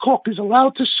thing a cook is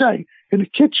allowed to say in the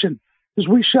kitchen is,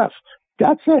 "We chef."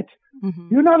 That's it. Mm-hmm.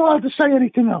 You're not allowed to say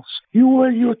anything else. You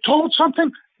were told something,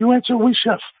 you answer, "We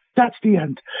chef." That's the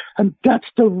end. And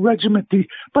that's the regiment.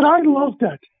 But I love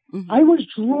that. Mm-hmm. I was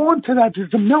drawn to that,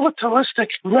 the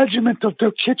militaristic regiment of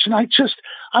the kitchen. I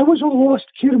was a lost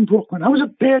kid in Brooklyn. I was a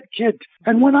bad kid.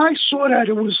 And when I saw that,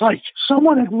 it was like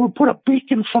someone had put a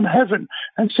beacon from heaven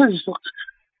and says, "Look,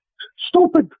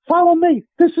 stupid, follow me.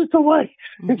 This is the way."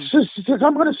 Mm-hmm. It's just,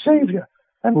 I'm going to save you.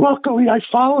 And luckily I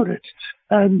followed it.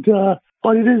 And,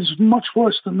 but it is much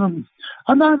worse than them.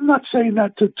 I'm not saying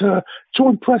that to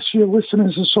impress your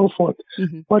listeners and so forth,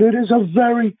 mm-hmm. but it is a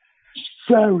very,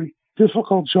 very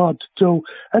difficult job to do.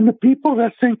 And the people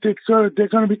that think that they're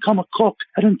going to become a cook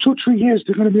and in 2-3 years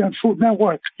they're going to be on Food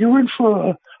Network, you're in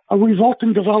for a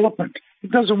revolting development. It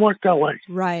doesn't work that way.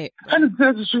 Right. And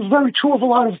this is very true of a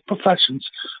lot of professions,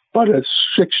 but it's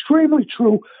extremely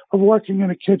true of working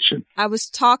in a kitchen. I was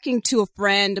talking to a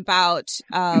friend about,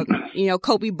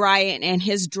 Kobe Bryant and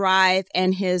his drive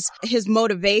and his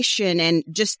motivation and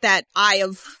just that eye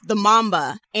of the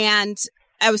Mamba. And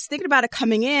I was thinking about it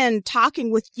coming in, talking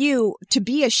with you. To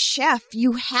be a chef,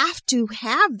 you have to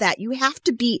have that. You have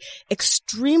to be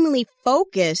extremely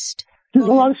focused. There's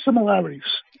a lot of similarities.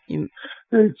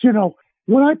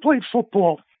 When I played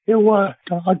football, it was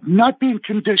not being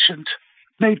conditioned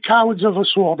made cowards of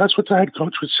us all. That's what the head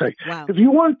coach would say. Wow. If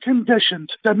you weren't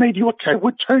conditioned, that made you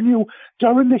would turn you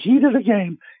during the heat of the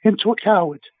game into a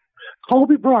coward.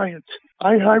 Kobe Bryant,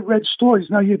 I read stories.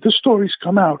 Now the stories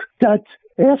come out that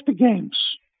after games,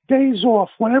 days off,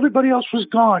 when everybody else was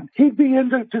gone, he'd be in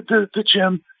the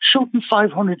gym shooting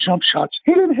 500 jump shots.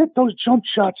 He didn't hit those jump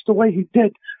shots the way he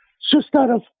did, just out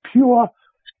of pure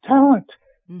talent.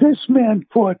 Mm-hmm. This man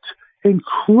put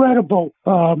incredible,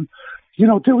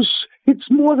 it's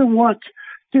more than work.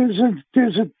 There's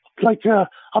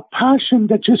a passion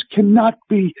that just cannot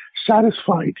be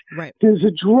satisfied. Right. There's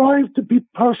a drive to be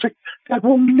perfect that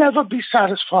will never be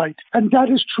satisfied. And that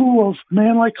is true of a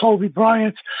man like Kobe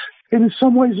Bryant. And in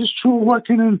some ways it's true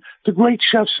working in the great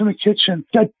chefs in the kitchen,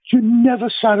 that you're never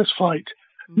satisfied.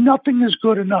 Nothing is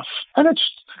good enough. And it's,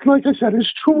 like I said,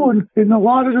 it's true in a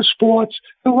lot of the sports,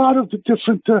 a lot of the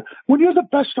different, when you're the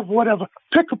best of whatever,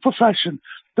 pick a profession,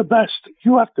 the best,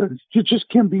 you just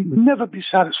never be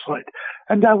satisfied.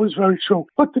 And that was very true.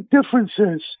 But the difference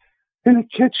is, in a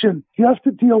kitchen, you have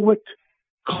to deal with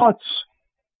cuts,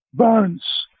 burns,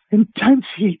 intense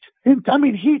heat.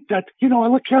 Heat that, in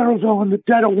Le Caravelle in the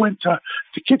dead of winter,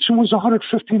 the kitchen was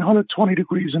 115, 120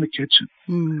 degrees in the kitchen.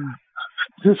 Mm.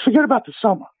 Forget about the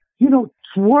summer.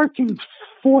 Working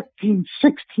 14,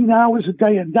 16 hours a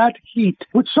day in that heat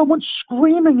with someone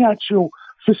screaming at you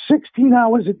for 16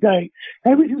 hours a day.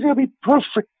 Everything's going to be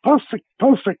perfect, perfect,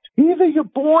 perfect. Either you're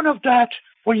born of that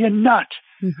or you're not.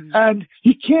 And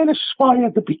you can't aspire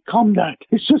to become that.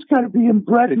 It's just got to be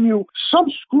inbred in you.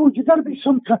 You got to be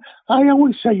some kind, I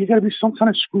always say you got to be some kind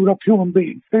of screwed up human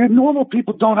being. Normal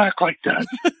people don't act like that.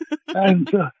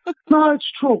 And, no,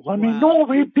 it's true. I mean,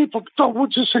 normal people don't, we'll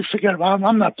just say, forget about it.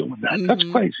 I'm not doing that. That's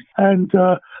crazy. And,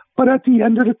 but at the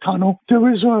end of the tunnel,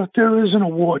 there is an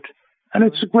award. And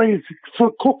it's a great,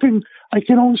 for cooking, I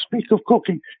can only speak of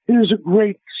cooking. It is a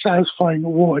great, satisfying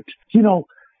award. You know,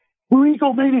 we're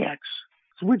egomaniacs.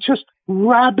 We're just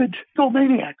rabid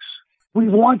egomaniacs. We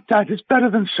want that. It's better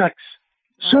than sex.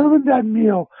 Serving that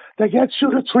meal that gets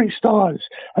you to 3 stars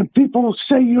and people will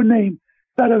say your name,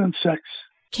 better than sex.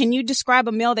 Can you describe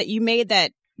a meal that you made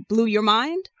that blew your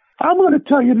mind? I'm going to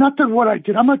tell you nothing what I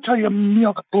did. I'm going to tell you a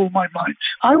meal that blew my mind.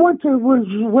 I went to, when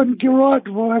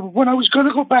I was going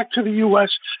to go back to the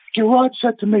U.S., Gerard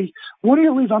said to me, when do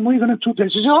you leave? I'm leaving in 2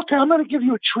 days. He said, okay, I'm going to give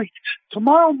you a treat.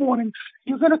 Tomorrow morning,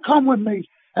 you're going to come with me,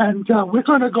 and we're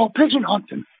going to go pigeon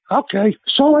hunting. Okay.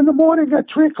 So in the morning, at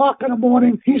 3 o'clock in the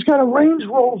morning, he's got a Range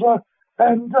Rover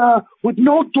and with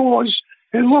no doors.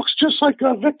 It looks just like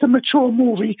a Victor Mature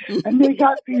movie, and they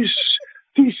got these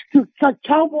got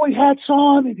cowboy hats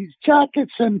on and these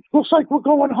jackets, and looks like we're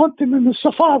going hunting in the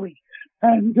safari.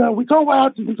 And we go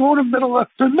out and we go in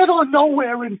the middle of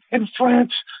nowhere in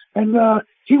France. And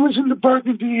he was in the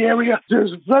Burgundy area.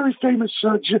 There's a very famous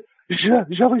Jerry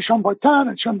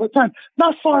Chambertin,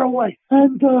 not far away.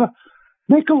 And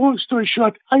make a long story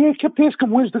short, I kept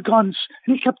asking, where's the guns?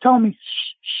 And he kept telling me,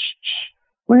 shh.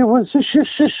 Where's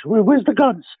the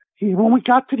guns? When we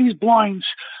got to these blinds,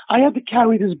 I had to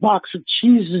carry this box of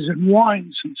cheeses and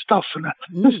wines and stuff.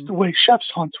 And this is the way chefs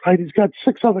hunt, right? He's got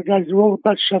 6 other guys who are all the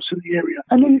best chefs in the area.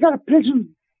 And then you got a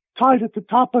pigeon tied at the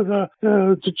top of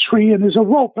the tree, and there's a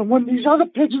rope. And when these other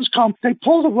pigeons come, they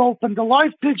pull the rope, and the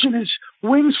live pigeon is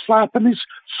wings flap, and these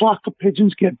flock of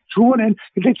pigeons get drawn in.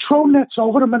 And they throw nets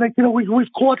over them, and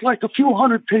we've caught like a few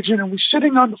hundred pigeon, and we're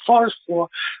sitting on the forest floor,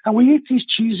 and we eat these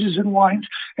cheeses and wines.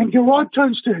 And Gerard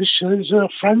turns to his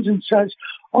friends and says,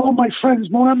 "Oh, my friends,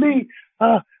 mon ami,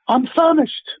 I'm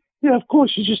famished." Yeah, of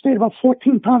course, you just ate about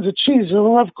 14 pounds of cheese.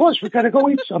 Well, of course, we got to go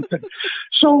eat something.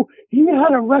 So he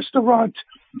had a restaurant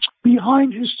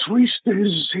behind his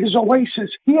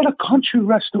oasis. He had a country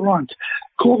restaurant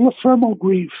called LaFern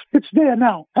Cusack. It's there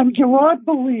now. And Gerard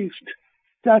believed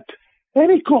that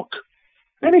any cook,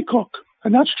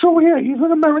 and that's true here,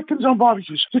 even Americans on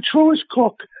barbecues, the truest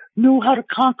cook knew how to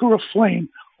conquer a flame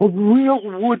with real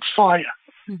wood fire.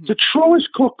 The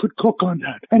truest cook could cook on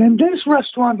that. And in this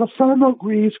restaurant, LaFern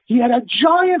Cusack, he had a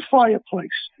giant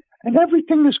fireplace. And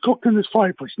everything is cooked in this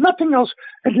fireplace. Nothing else.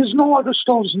 And there's no other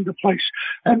stoves in the place.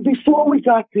 And before we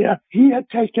got there, he had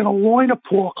taken a whole loin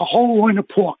of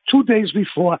pork, 2 days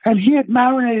before. And he had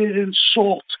marinated it in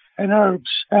salt and herbs.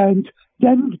 And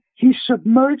then he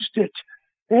submerged it.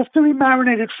 After he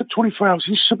marinated it for 24 hours,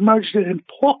 he submerged it in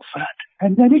pork fat.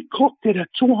 And then he cooked it at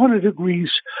 200 degrees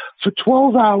for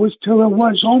 12 hours till it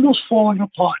was almost falling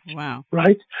apart. Wow.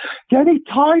 Right? Then he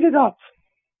tied it up.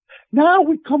 Now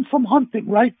we come from hunting,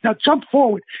 right? Now jump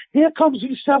forward. Here comes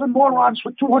these 7 morons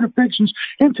with 200 pigeons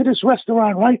into this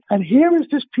restaurant, right? And here is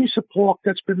this piece of pork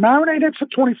that's been marinated for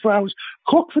 24 hours,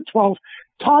 cooked for 12,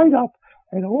 tied up,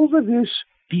 and over this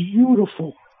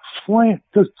beautiful flame,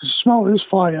 the smell of this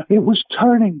fire, it was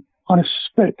turning on a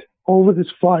spit over this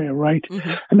fire, right?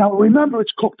 And now remember,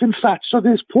 it's cooked in fat, so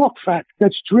there's pork fat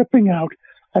that's dripping out,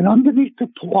 and underneath the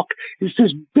pork is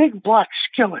this big black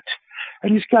skillet.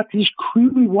 And he's got these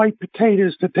creamy white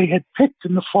potatoes that they had picked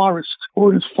in the forest or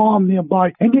in his farm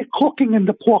nearby. And they're cooking in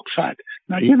the pork fat.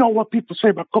 Now, you know what people say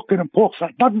about cooking in pork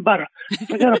fat. Nothing better.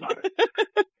 Forget about it.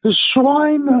 The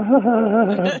swine.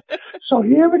 So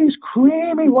here are these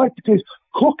creamy white potatoes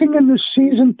cooking in the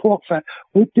seasoned pork fat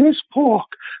with this pork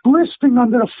crisping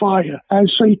under the fire. And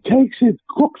so he takes it,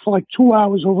 cooked for like 2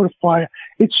 hours over the fire.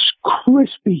 It's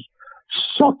crispy,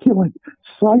 succulent.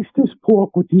 Slice this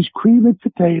pork with these creamy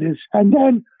potatoes, and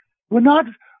then we're not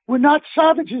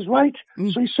savages, right?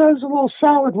 So he serves a little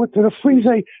salad with it, a frise.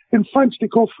 In French, they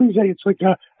call frise. It's like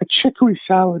a chicory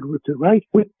salad with it, right?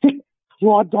 With thick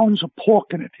lardons of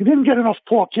pork in it. He didn't get enough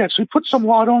pork yet, so he put some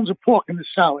lardons of pork in the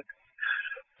salad.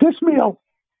 This meal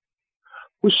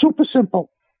was super simple,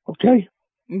 okay?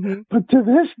 But to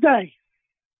this day,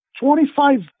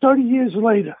 25, 30 years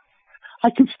later, I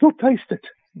can still taste it.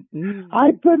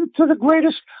 I've been to the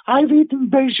greatest. I've eaten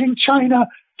Beijing, China,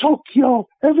 Tokyo,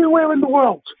 everywhere in the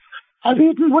world. I've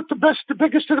eaten with the best, the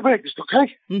biggest of the biggest,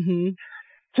 okay? To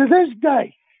this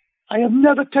day, I have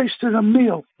never tasted a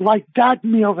meal like that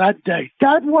meal that day.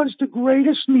 That was the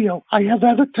greatest meal I have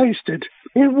ever tasted.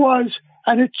 It was,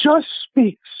 and it just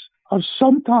speaks of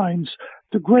sometimes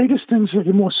the greatest things are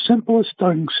the more simplest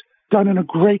things done in a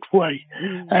great way.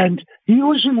 And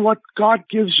using what God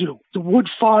gives you, the wood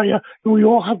fire, we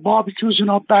all have barbecues in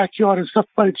our backyard and stuff,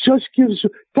 but it just gives you,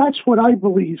 that's what I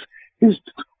believe is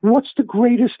what's the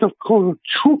greatest of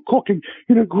true cooking.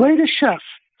 The greatest chef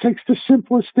takes the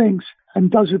simplest things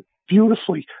and does it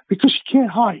beautifully because you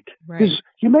can't hide. Because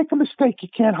you make a mistake, you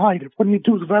can't hide it when you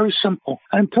do the very simple.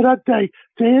 And to that day,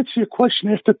 to answer your question,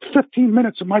 after 15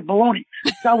 minutes of my bologna,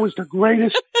 that was the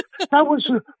greatest. That was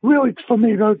really, for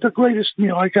me, the greatest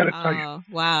meal, I got to tell you. Oh,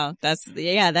 wow.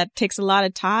 That takes a lot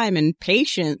of time and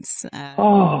patience.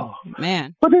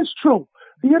 Man. But it's true.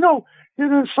 In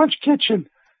the French kitchen,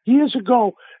 years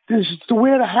ago, there's to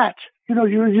wear the hat.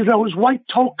 Those white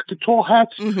toque, the tall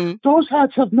hats. Mm-hmm. Those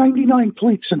hats have 99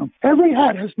 pleats in them. Every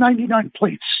hat has 99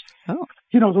 pleats. Oh.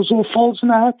 Those little folds in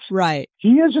the hats. Right.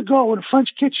 Years ago in a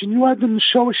French kitchen, you had to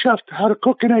show a chef how to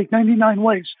cook an egg 99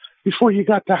 ways before you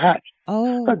got the hat.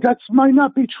 Oh. That might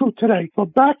not be true today.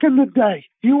 But back in the day,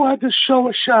 you had to show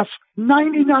a chef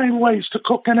 99 ways to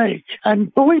cook an egg.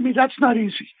 And believe me, that's not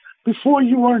easy. Before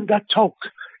you earned that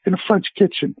toque in a French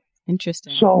kitchen.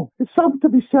 Interesting. So it's something to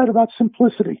be said about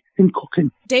simplicity in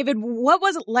cooking. David, what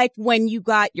was it like when you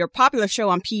got your popular show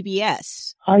on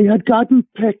PBS? I had gotten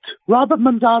picked. Robert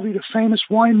Mondavi, the famous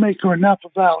winemaker in Napa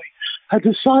Valley, had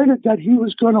decided that he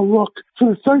was going to look for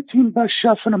the 13 best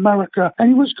chef in America, and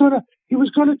he was going to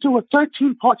do a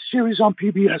 13-part series on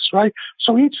PBS, right?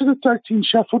 So each of the 13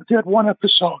 chefs would get one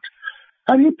episode.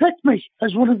 And he picked me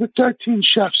as one of the 13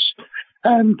 chefs.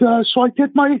 And so I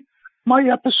did my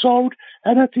episode,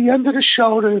 and at the end of the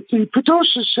show, the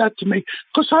producer said to me,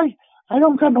 because I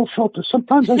don't got no filter.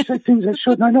 Sometimes I say things I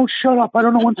shouldn't. I don't shut up. I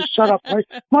don't know when to shut up. Right?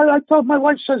 My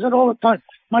wife says it all the time.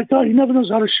 My God, he never knows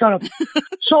how to shut up.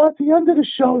 So at the end of the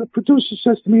show, the producer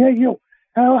says to me, "Hey, you,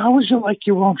 how would you like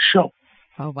your own show?"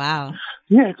 Oh, wow.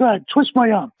 Yeah, go ahead. Twist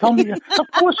my arm. Tell me.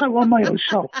 Of course I want my own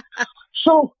show.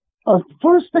 So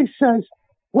first they says,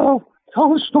 "Well,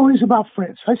 tell us stories about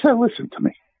France." I said, "Listen to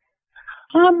me.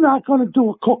 I'm not going to do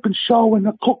a cooking show and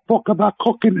a cookbook about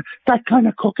cooking, that kind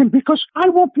of cooking, because I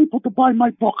want people to buy my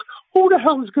book. Who the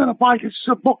hell is going to buy this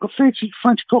book of fancy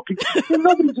French cooking?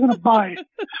 Nobody's going to buy it.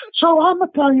 So I'm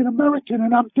Italian-American,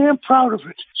 and I'm damn proud of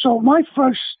it. So my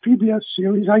first PBS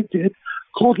series I did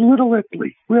called Little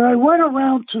Italy, where I went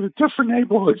around to the different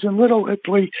neighborhoods in Little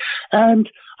Italy,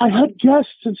 and I had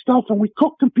guests and stuff, and we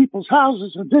cooked in people's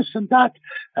houses and this and that,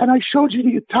 and I showed you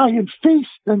the Italian feast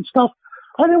and stuff.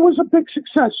 And it was a big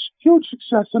success, huge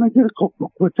success, and I did a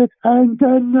cookbook with it. And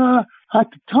then at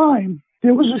the time,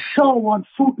 there was a show on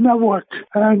Food Network,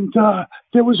 and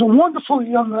there was a wonderful,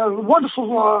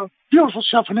 beautiful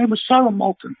chef. Her name was Sarah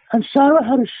Moulton. And Sarah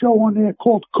had a show on there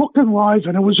called Cooking Live,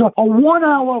 and it was a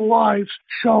 1-hour live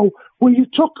show where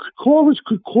callers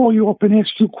could call you up and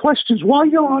ask you questions while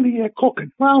you're on the air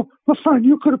cooking. Well, LaFern,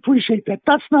 you could appreciate that.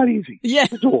 That's not easy. Yeah.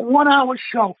 To do a 1-hour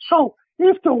show. So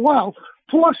after a while,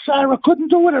 poor Sarah couldn't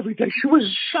do it every day. She was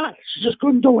shy. She just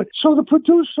couldn't do it. So the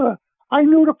producer, I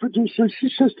knew the producer. She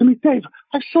says to me, "Dave,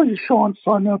 I saw your show on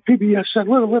PBS at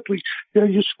Little Italy,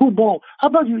 your schoolball. How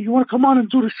about you? You want to come on and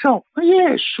do the show?"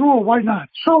 "Yeah, sure. Why not?"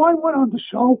 So I went on the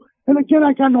show. And again,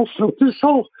 I got no filters.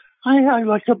 So I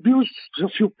abused a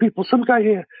few people. Some guy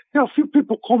here, a few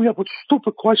people call me up with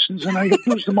stupid questions, and I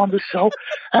abused them on the show.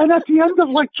 And at the end of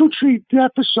 2-3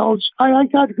 episodes, I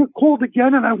got called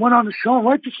again, and I went on the show.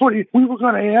 Right before we were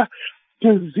going to air,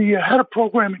 the head of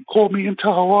programming called me into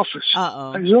her office.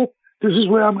 Uh-oh. I said, "This is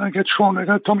where I'm going to get thrown. They're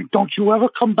going to tell me, don't you ever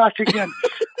come back again."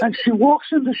 And she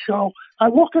walks in the show. I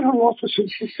walk in her office,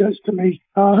 and she says to me,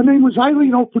 her name was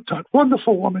Eileen Oputut,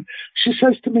 wonderful woman. She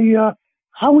says to me,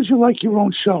 "How would you like your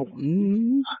own show?"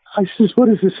 Mm-hmm. I says, "What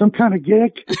is this, some kind of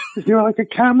gag? Is there like a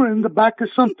camera in the back or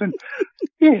something?"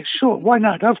 "Yeah, sure, why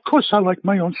not? Of course I like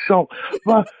my own show."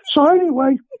 So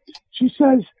anyway, she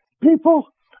says,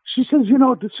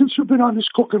 since you've been on this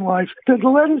Cooking Live, the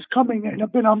letters coming in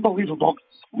have been unbelievable.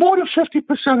 More than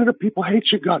 50% of the people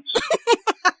hate your guts.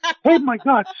 Hate my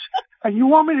guts. And you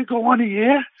want me to go on the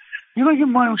air? You don't get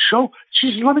my own show?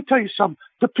 She says, "Let me tell you something.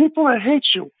 The people that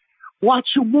hate you watch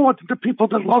you more than the people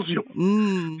that love you."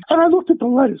 Mm. And I looked at the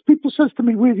letters. People says to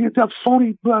me, "We have that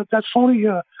phony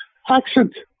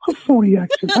accent." A phony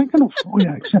accent. I got no phony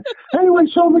accent. Anyway,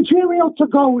 so material to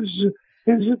go is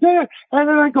there, and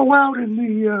then I go out in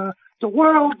the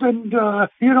world, and I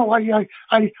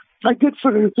did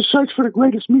for the search for the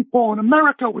greatest meatball in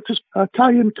America with this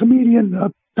Italian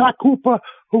comedian Doc Cooper,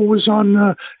 who was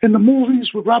on in the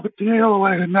movies with Robert De Niro,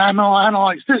 and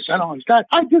analyze this, analyze that.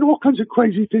 I did all kinds of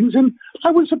crazy things, and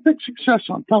I was a big success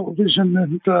on television.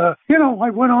 And I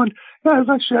went on.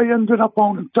 Eventually, I ended up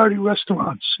owning 30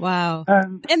 restaurants. Wow!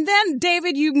 And then,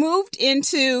 David, you moved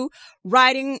into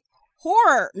writing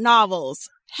horror novels.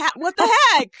 What the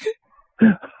heck?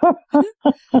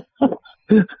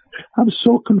 I'm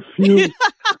so confused.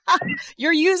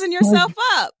 You're using yourself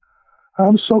up.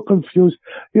 I'm so confused.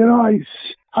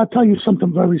 I'll tell you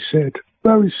something very sad.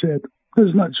 Very sad.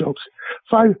 There's not jokes.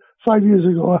 5 years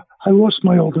ago, I lost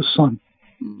my oldest son.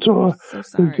 So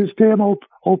sorry. This damn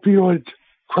opioid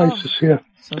crisis here.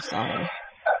 So sorry.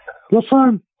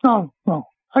 LaFern, no.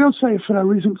 I don't say it for that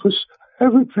reason, because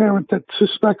every parent that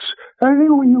suspects, any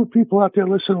of you people out there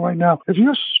listening right now, if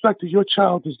you suspect that your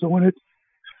child is doing it,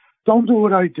 don't do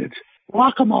what I did.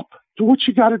 Lock them up. Do what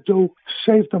you got to do to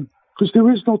save them, because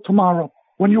there is no tomorrow.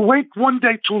 When you wait one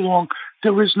day too long,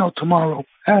 there is no tomorrow.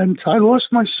 And I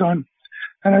lost my son,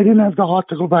 and I didn't have the heart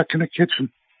to go back in the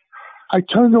kitchen. I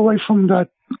turned away from that,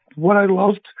 what I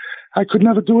loved. I could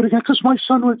never do it again, because my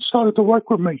son had started to work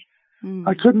with me.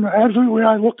 I couldn't, everywhere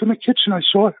I looked in the kitchen, I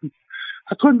saw him.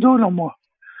 I couldn't do it no more.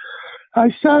 I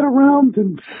sat around,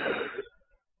 and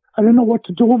I didn't know what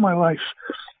to do with my life.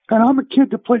 And I'm a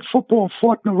kid that played football and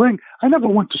fought in the ring. I never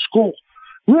went to school.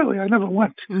 Really, I never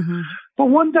went. Mm-hmm. But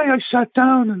one day I sat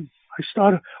down and I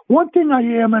started. One thing I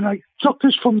am, and I took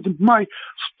this from my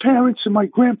parents and my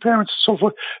grandparents and so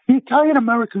forth, the Italian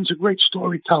Americans are great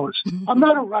storytellers. Mm-hmm. I'm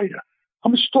not a writer.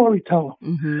 I'm a storyteller.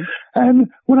 Mm-hmm. And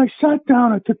when I sat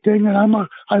down at the thing, and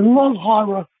I love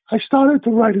horror, I started to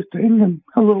write a thing, and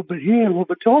a little bit here, a little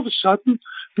bit. All of a sudden,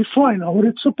 before I know it,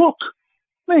 it's a book.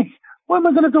 Me, what am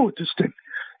I going to do with this thing?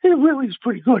 It really is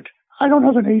pretty good. I don't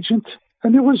have an agent,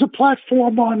 and there was a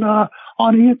platform on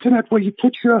the internet where you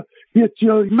put your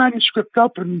manuscript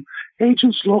up, and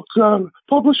agents look,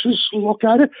 publishers look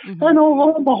at it, and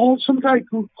lo and behold, some guy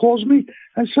calls me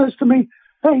and says to me,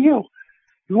 "Hey,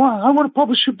 I want to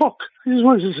publish your book." He says,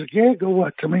 "What is this, a gag or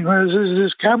what? I mean, is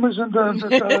this cameras in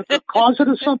the closet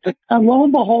or something?" And lo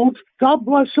and behold, God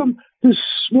bless them, this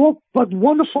small but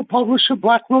wonderful publisher,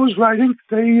 Black Rose Writing,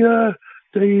 they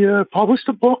published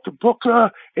a book. The book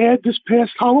aired this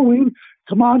past Halloween.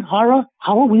 Come on, horror,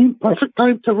 Halloween, perfect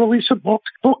time to release a book.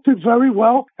 Book did very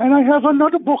well. And I have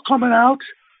another book coming out.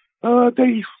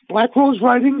 Black Rose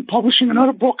Writing, publishing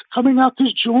another book coming out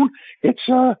this June. It's,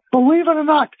 believe it or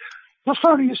not,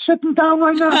 LaFern, are you sitting down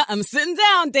right now? I'm sitting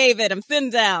down, David. I'm sitting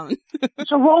down.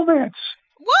 It's a romance.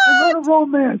 What? I wrote a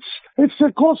romance. It's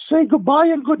called Say Goodbye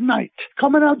and Good Night.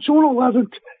 Coming out June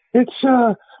 11th.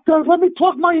 It's, let me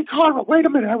plug my horror. Wait a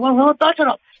minute. I want to back it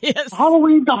up. Yes.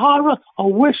 Halloween the Horror, A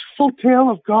Wistful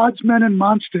Tale of Gods, Men, and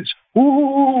Monsters.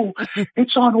 Ooh.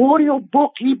 It's on audio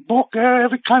book, e-book,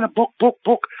 every kind of book.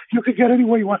 You could get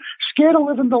anywhere you want. Scared of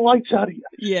living the lights out of you.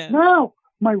 Yeah. Now,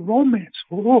 my romance.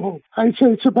 I'd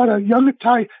say it's about a young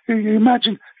Italian, you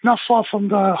imagine, not far from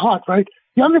the heart, right?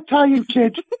 Young Italian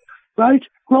kid, right?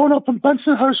 Growing up in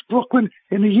Bensonhurst, Brooklyn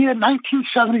in the year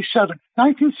 1977.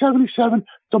 1977,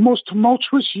 the most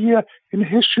tumultuous year in the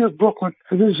history of Brooklyn.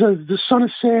 There's the Son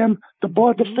of Sam, the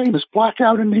famous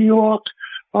blackout in New York,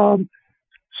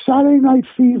 Saturday Night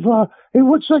Fever. It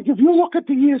was like, if you look at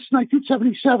the years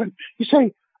 1977, you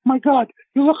say, my God,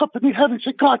 you look up in the heavens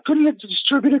and say, God, couldn't you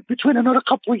distribute it between another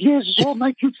couple of years? It's all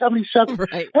 1977.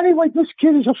 Right. Anyway, this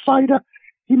kid is a fighter.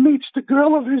 He meets the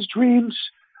girl of his dreams,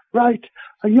 right?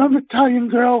 A young Italian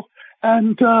girl.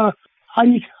 And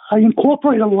I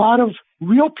incorporate a lot of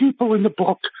real people in the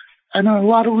book and a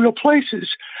lot of real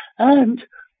places. And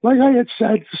like I had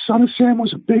said, The Son of Sam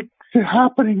was a big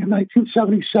happening in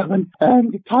 1977.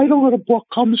 And the title of the book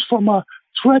comes from a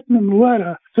threatening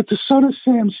letter that the Son of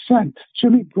Sam sent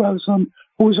Jimmy Breslin,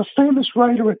 who was a famous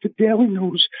writer at the Daily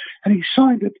News, and he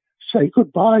signed it, Say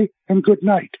Goodbye and Good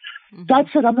Night. That's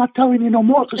it. I'm not telling you no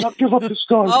more because I'll give up the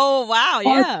story. Oh, wow.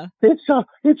 Yeah.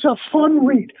 It's a fun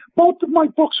read. Both of my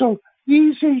books are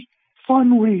easy,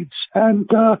 fun reads. And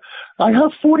I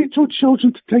have 42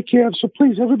 children to take care of, so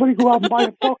please, everybody go out and buy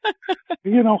a book.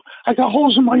 I got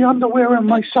holes in my underwear and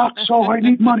my socks, so I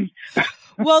need money.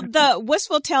 Well, the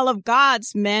Wistful Tale of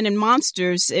Gods, Men, and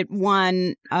Monsters, it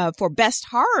won for Best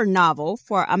Horror Novel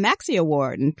for a Maxie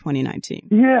Award in 2019.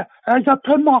 Yeah, I got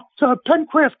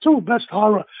Pencraft too, Best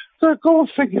Horror. So go and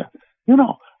figure.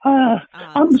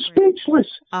 I'm speechless.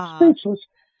 Speechless.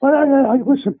 But I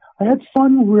listen, I had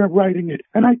fun writing it,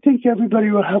 and I think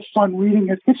everybody will have fun reading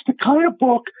it. It's the kind of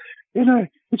book,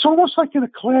 it's almost like in a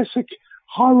classic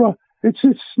horror It's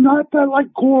not that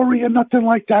like gory or nothing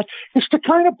like that. It's the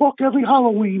kind of book every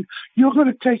Halloween you're going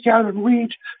to take out and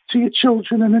read to your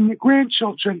children and then your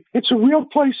grandchildren. It's a real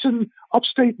place in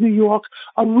upstate New York,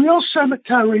 a real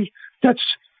cemetery that's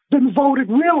been voted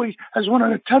really as one of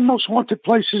the 10 most haunted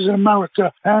places in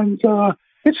America. And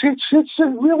it's a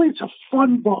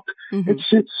fun book. Mm-hmm.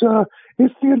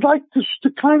 If you'd like to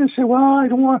kind of say, well, I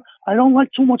don't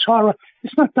like too much horror.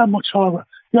 It's not that much horror.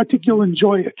 I think you'll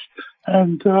enjoy it.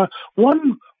 And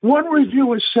one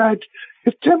reviewer said,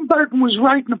 if Tim Burton was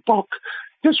writing a book,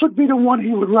 this would be the one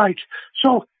he would write.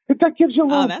 So if that gives you a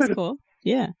little bit cool.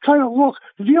 Kind of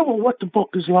view of what the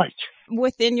book is like.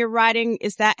 Within your writing,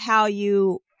 is that how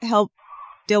you help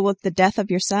deal with the death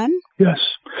of your son? Yes.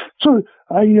 So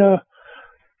it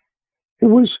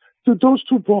was those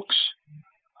two books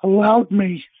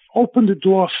opened the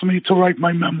door for me to write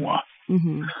my memoir.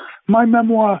 Mm-hmm. My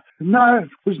memoir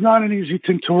was not an easy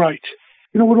thing to write.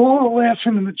 With all the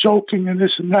laughing and the joking and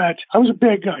this and that, I was a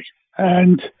bad guy.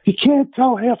 And you can't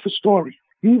tell half a story.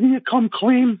 Either you come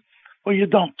clean or you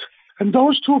don't. And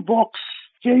those two books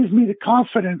gave me the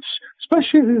confidence,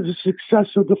 especially the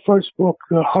success of the first book,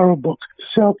 the horror book, to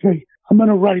say, okay, I'm going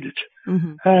to write it.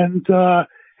 Mm-hmm. And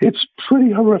it's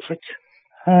pretty horrific.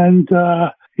 And,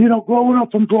 growing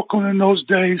up in Brooklyn in those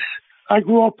days, I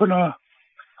grew up in a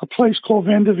place called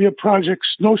Vanderveer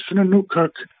Projects, Nostrand and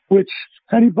Newkirk, which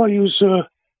anybody who's a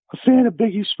fan of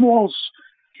Biggie Smalls,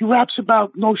 he raps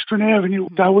about Nostrand Avenue.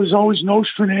 That was always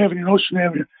Nostrand Avenue.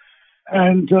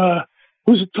 And it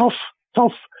was a tough,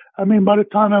 by the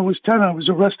time I was 10, I was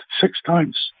arrested 6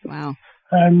 times. Wow.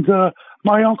 And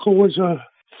my uncle was a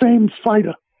famed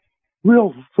fighter,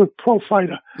 real pro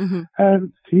fighter. Mm-hmm.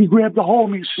 And he grabbed a hold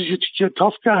of me and says, you're a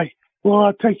tough guy. Well,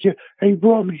 I'll take you. And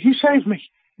he saved me.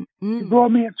 Mm-hmm. He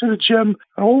brought me into the gym.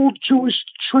 An old Jewish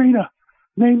trainer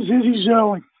named Izzy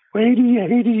Zerling,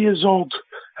 80 years old,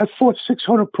 had fought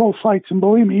 600 pro fights, and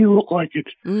believe me, he looked like it.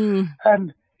 Mm.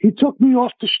 And he took me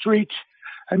off the street,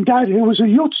 and it was a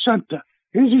youth center,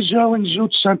 Izzy Zerling's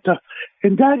youth center.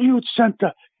 In that youth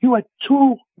center, you had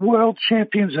 2 world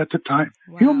champions at the time.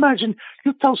 Wow. You imagine,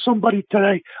 you tell somebody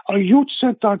today, a youth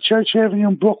center on Church Avenue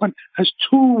in Brooklyn has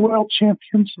 2 world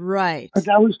champions. Right. And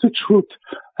that was the truth.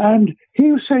 And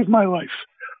he saved my life.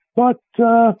 But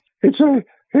it's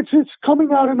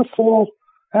coming out in the fall,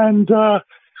 and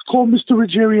it's called Mr.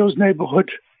 Ruggerio's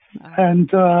Neighborhood. Oh.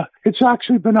 And it's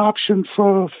actually been optioned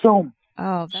for a film.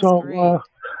 Oh, that's great.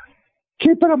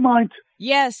 Keep it in mind.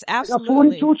 Yes,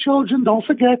 absolutely. I got 42 children. Don't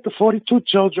forget the 42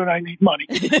 children. I need money.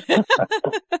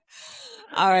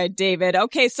 All right, David.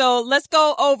 Okay, so let's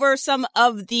go over some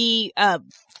of the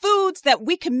foods that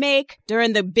we can make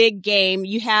during the big game.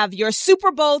 You have your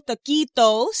Super Bowl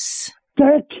taquitos.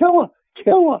 They're killer.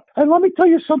 And let me tell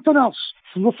you something else,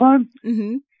 LaFern.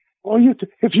 Mm-hmm. Or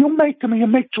if you make them and you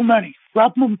make too many,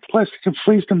 wrap them in plastic and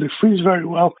freeze them. They freeze very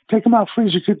well. Take them out,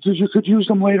 freeze. You could use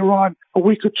them later on, a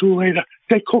week or 2 later.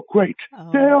 They cook great.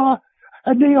 Oh.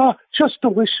 They are just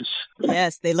delicious.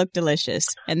 Yes, they look delicious.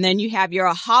 And then you have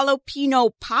your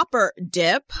jalapeno popper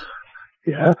dip.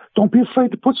 Yeah, don't be afraid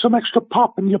to put some extra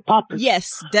pop in your poppers.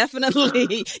 Yes,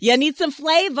 definitely. You need some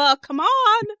flavor. Come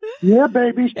on. Yeah,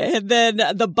 baby. And then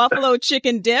the buffalo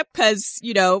chicken dip, because,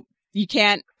 you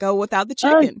can't go without the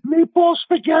chicken. Hey, meatball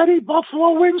spaghetti,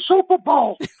 Buffalo win Super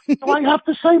Bowl. Do I have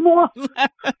to say more?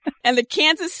 And the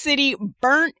Kansas City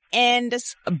burnt end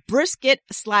brisket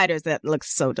sliders. That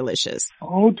looks so delicious.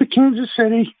 Oh, the Kansas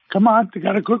City. Come on. They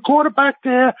got a good quarterback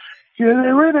there. Yeah,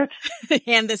 they're in it.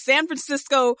 And the San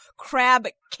Francisco crab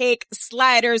cake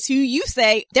sliders, who you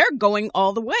say they're going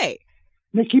all the way.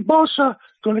 Nicky Bosa,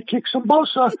 going to kick some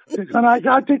Bosa.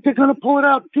 I think they're going to pull it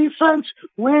out. Defense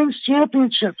wins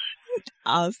championships.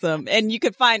 Awesome. And you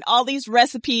can find all these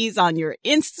recipes on your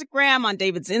Instagram, on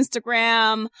David's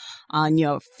Instagram, on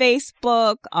your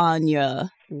Facebook, on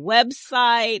your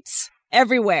website,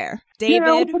 everywhere. David.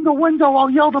 Yeah, open the window. I'll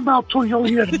yell them out till you'll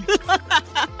hear them.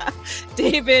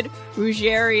 David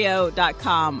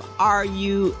Ruggerio.com.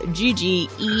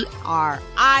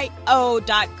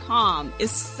 RUGGERIO.com.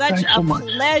 It's such a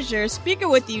pleasure speaking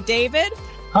with you, David.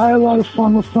 I had a lot of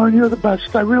fun with fun. You're the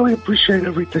best. I really appreciate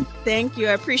everything. Thank you.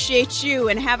 I appreciate you,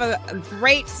 and have a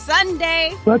great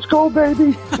Sunday. Let's go,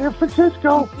 baby. San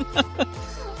Francisco.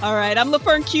 All right. I'm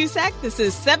LaFern Cusack. This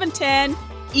is 710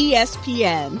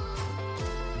 ESPN.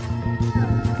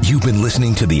 You've been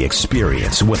listening to The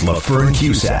Experience with LaFern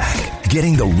Cusack,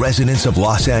 getting the residents of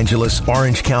Los Angeles,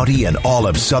 Orange County, and all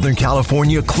of Southern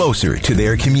California closer to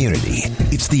their community.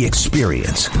 It's The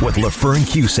Experience with LaFern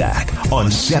Cusack on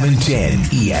 710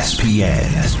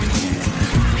 ESPN.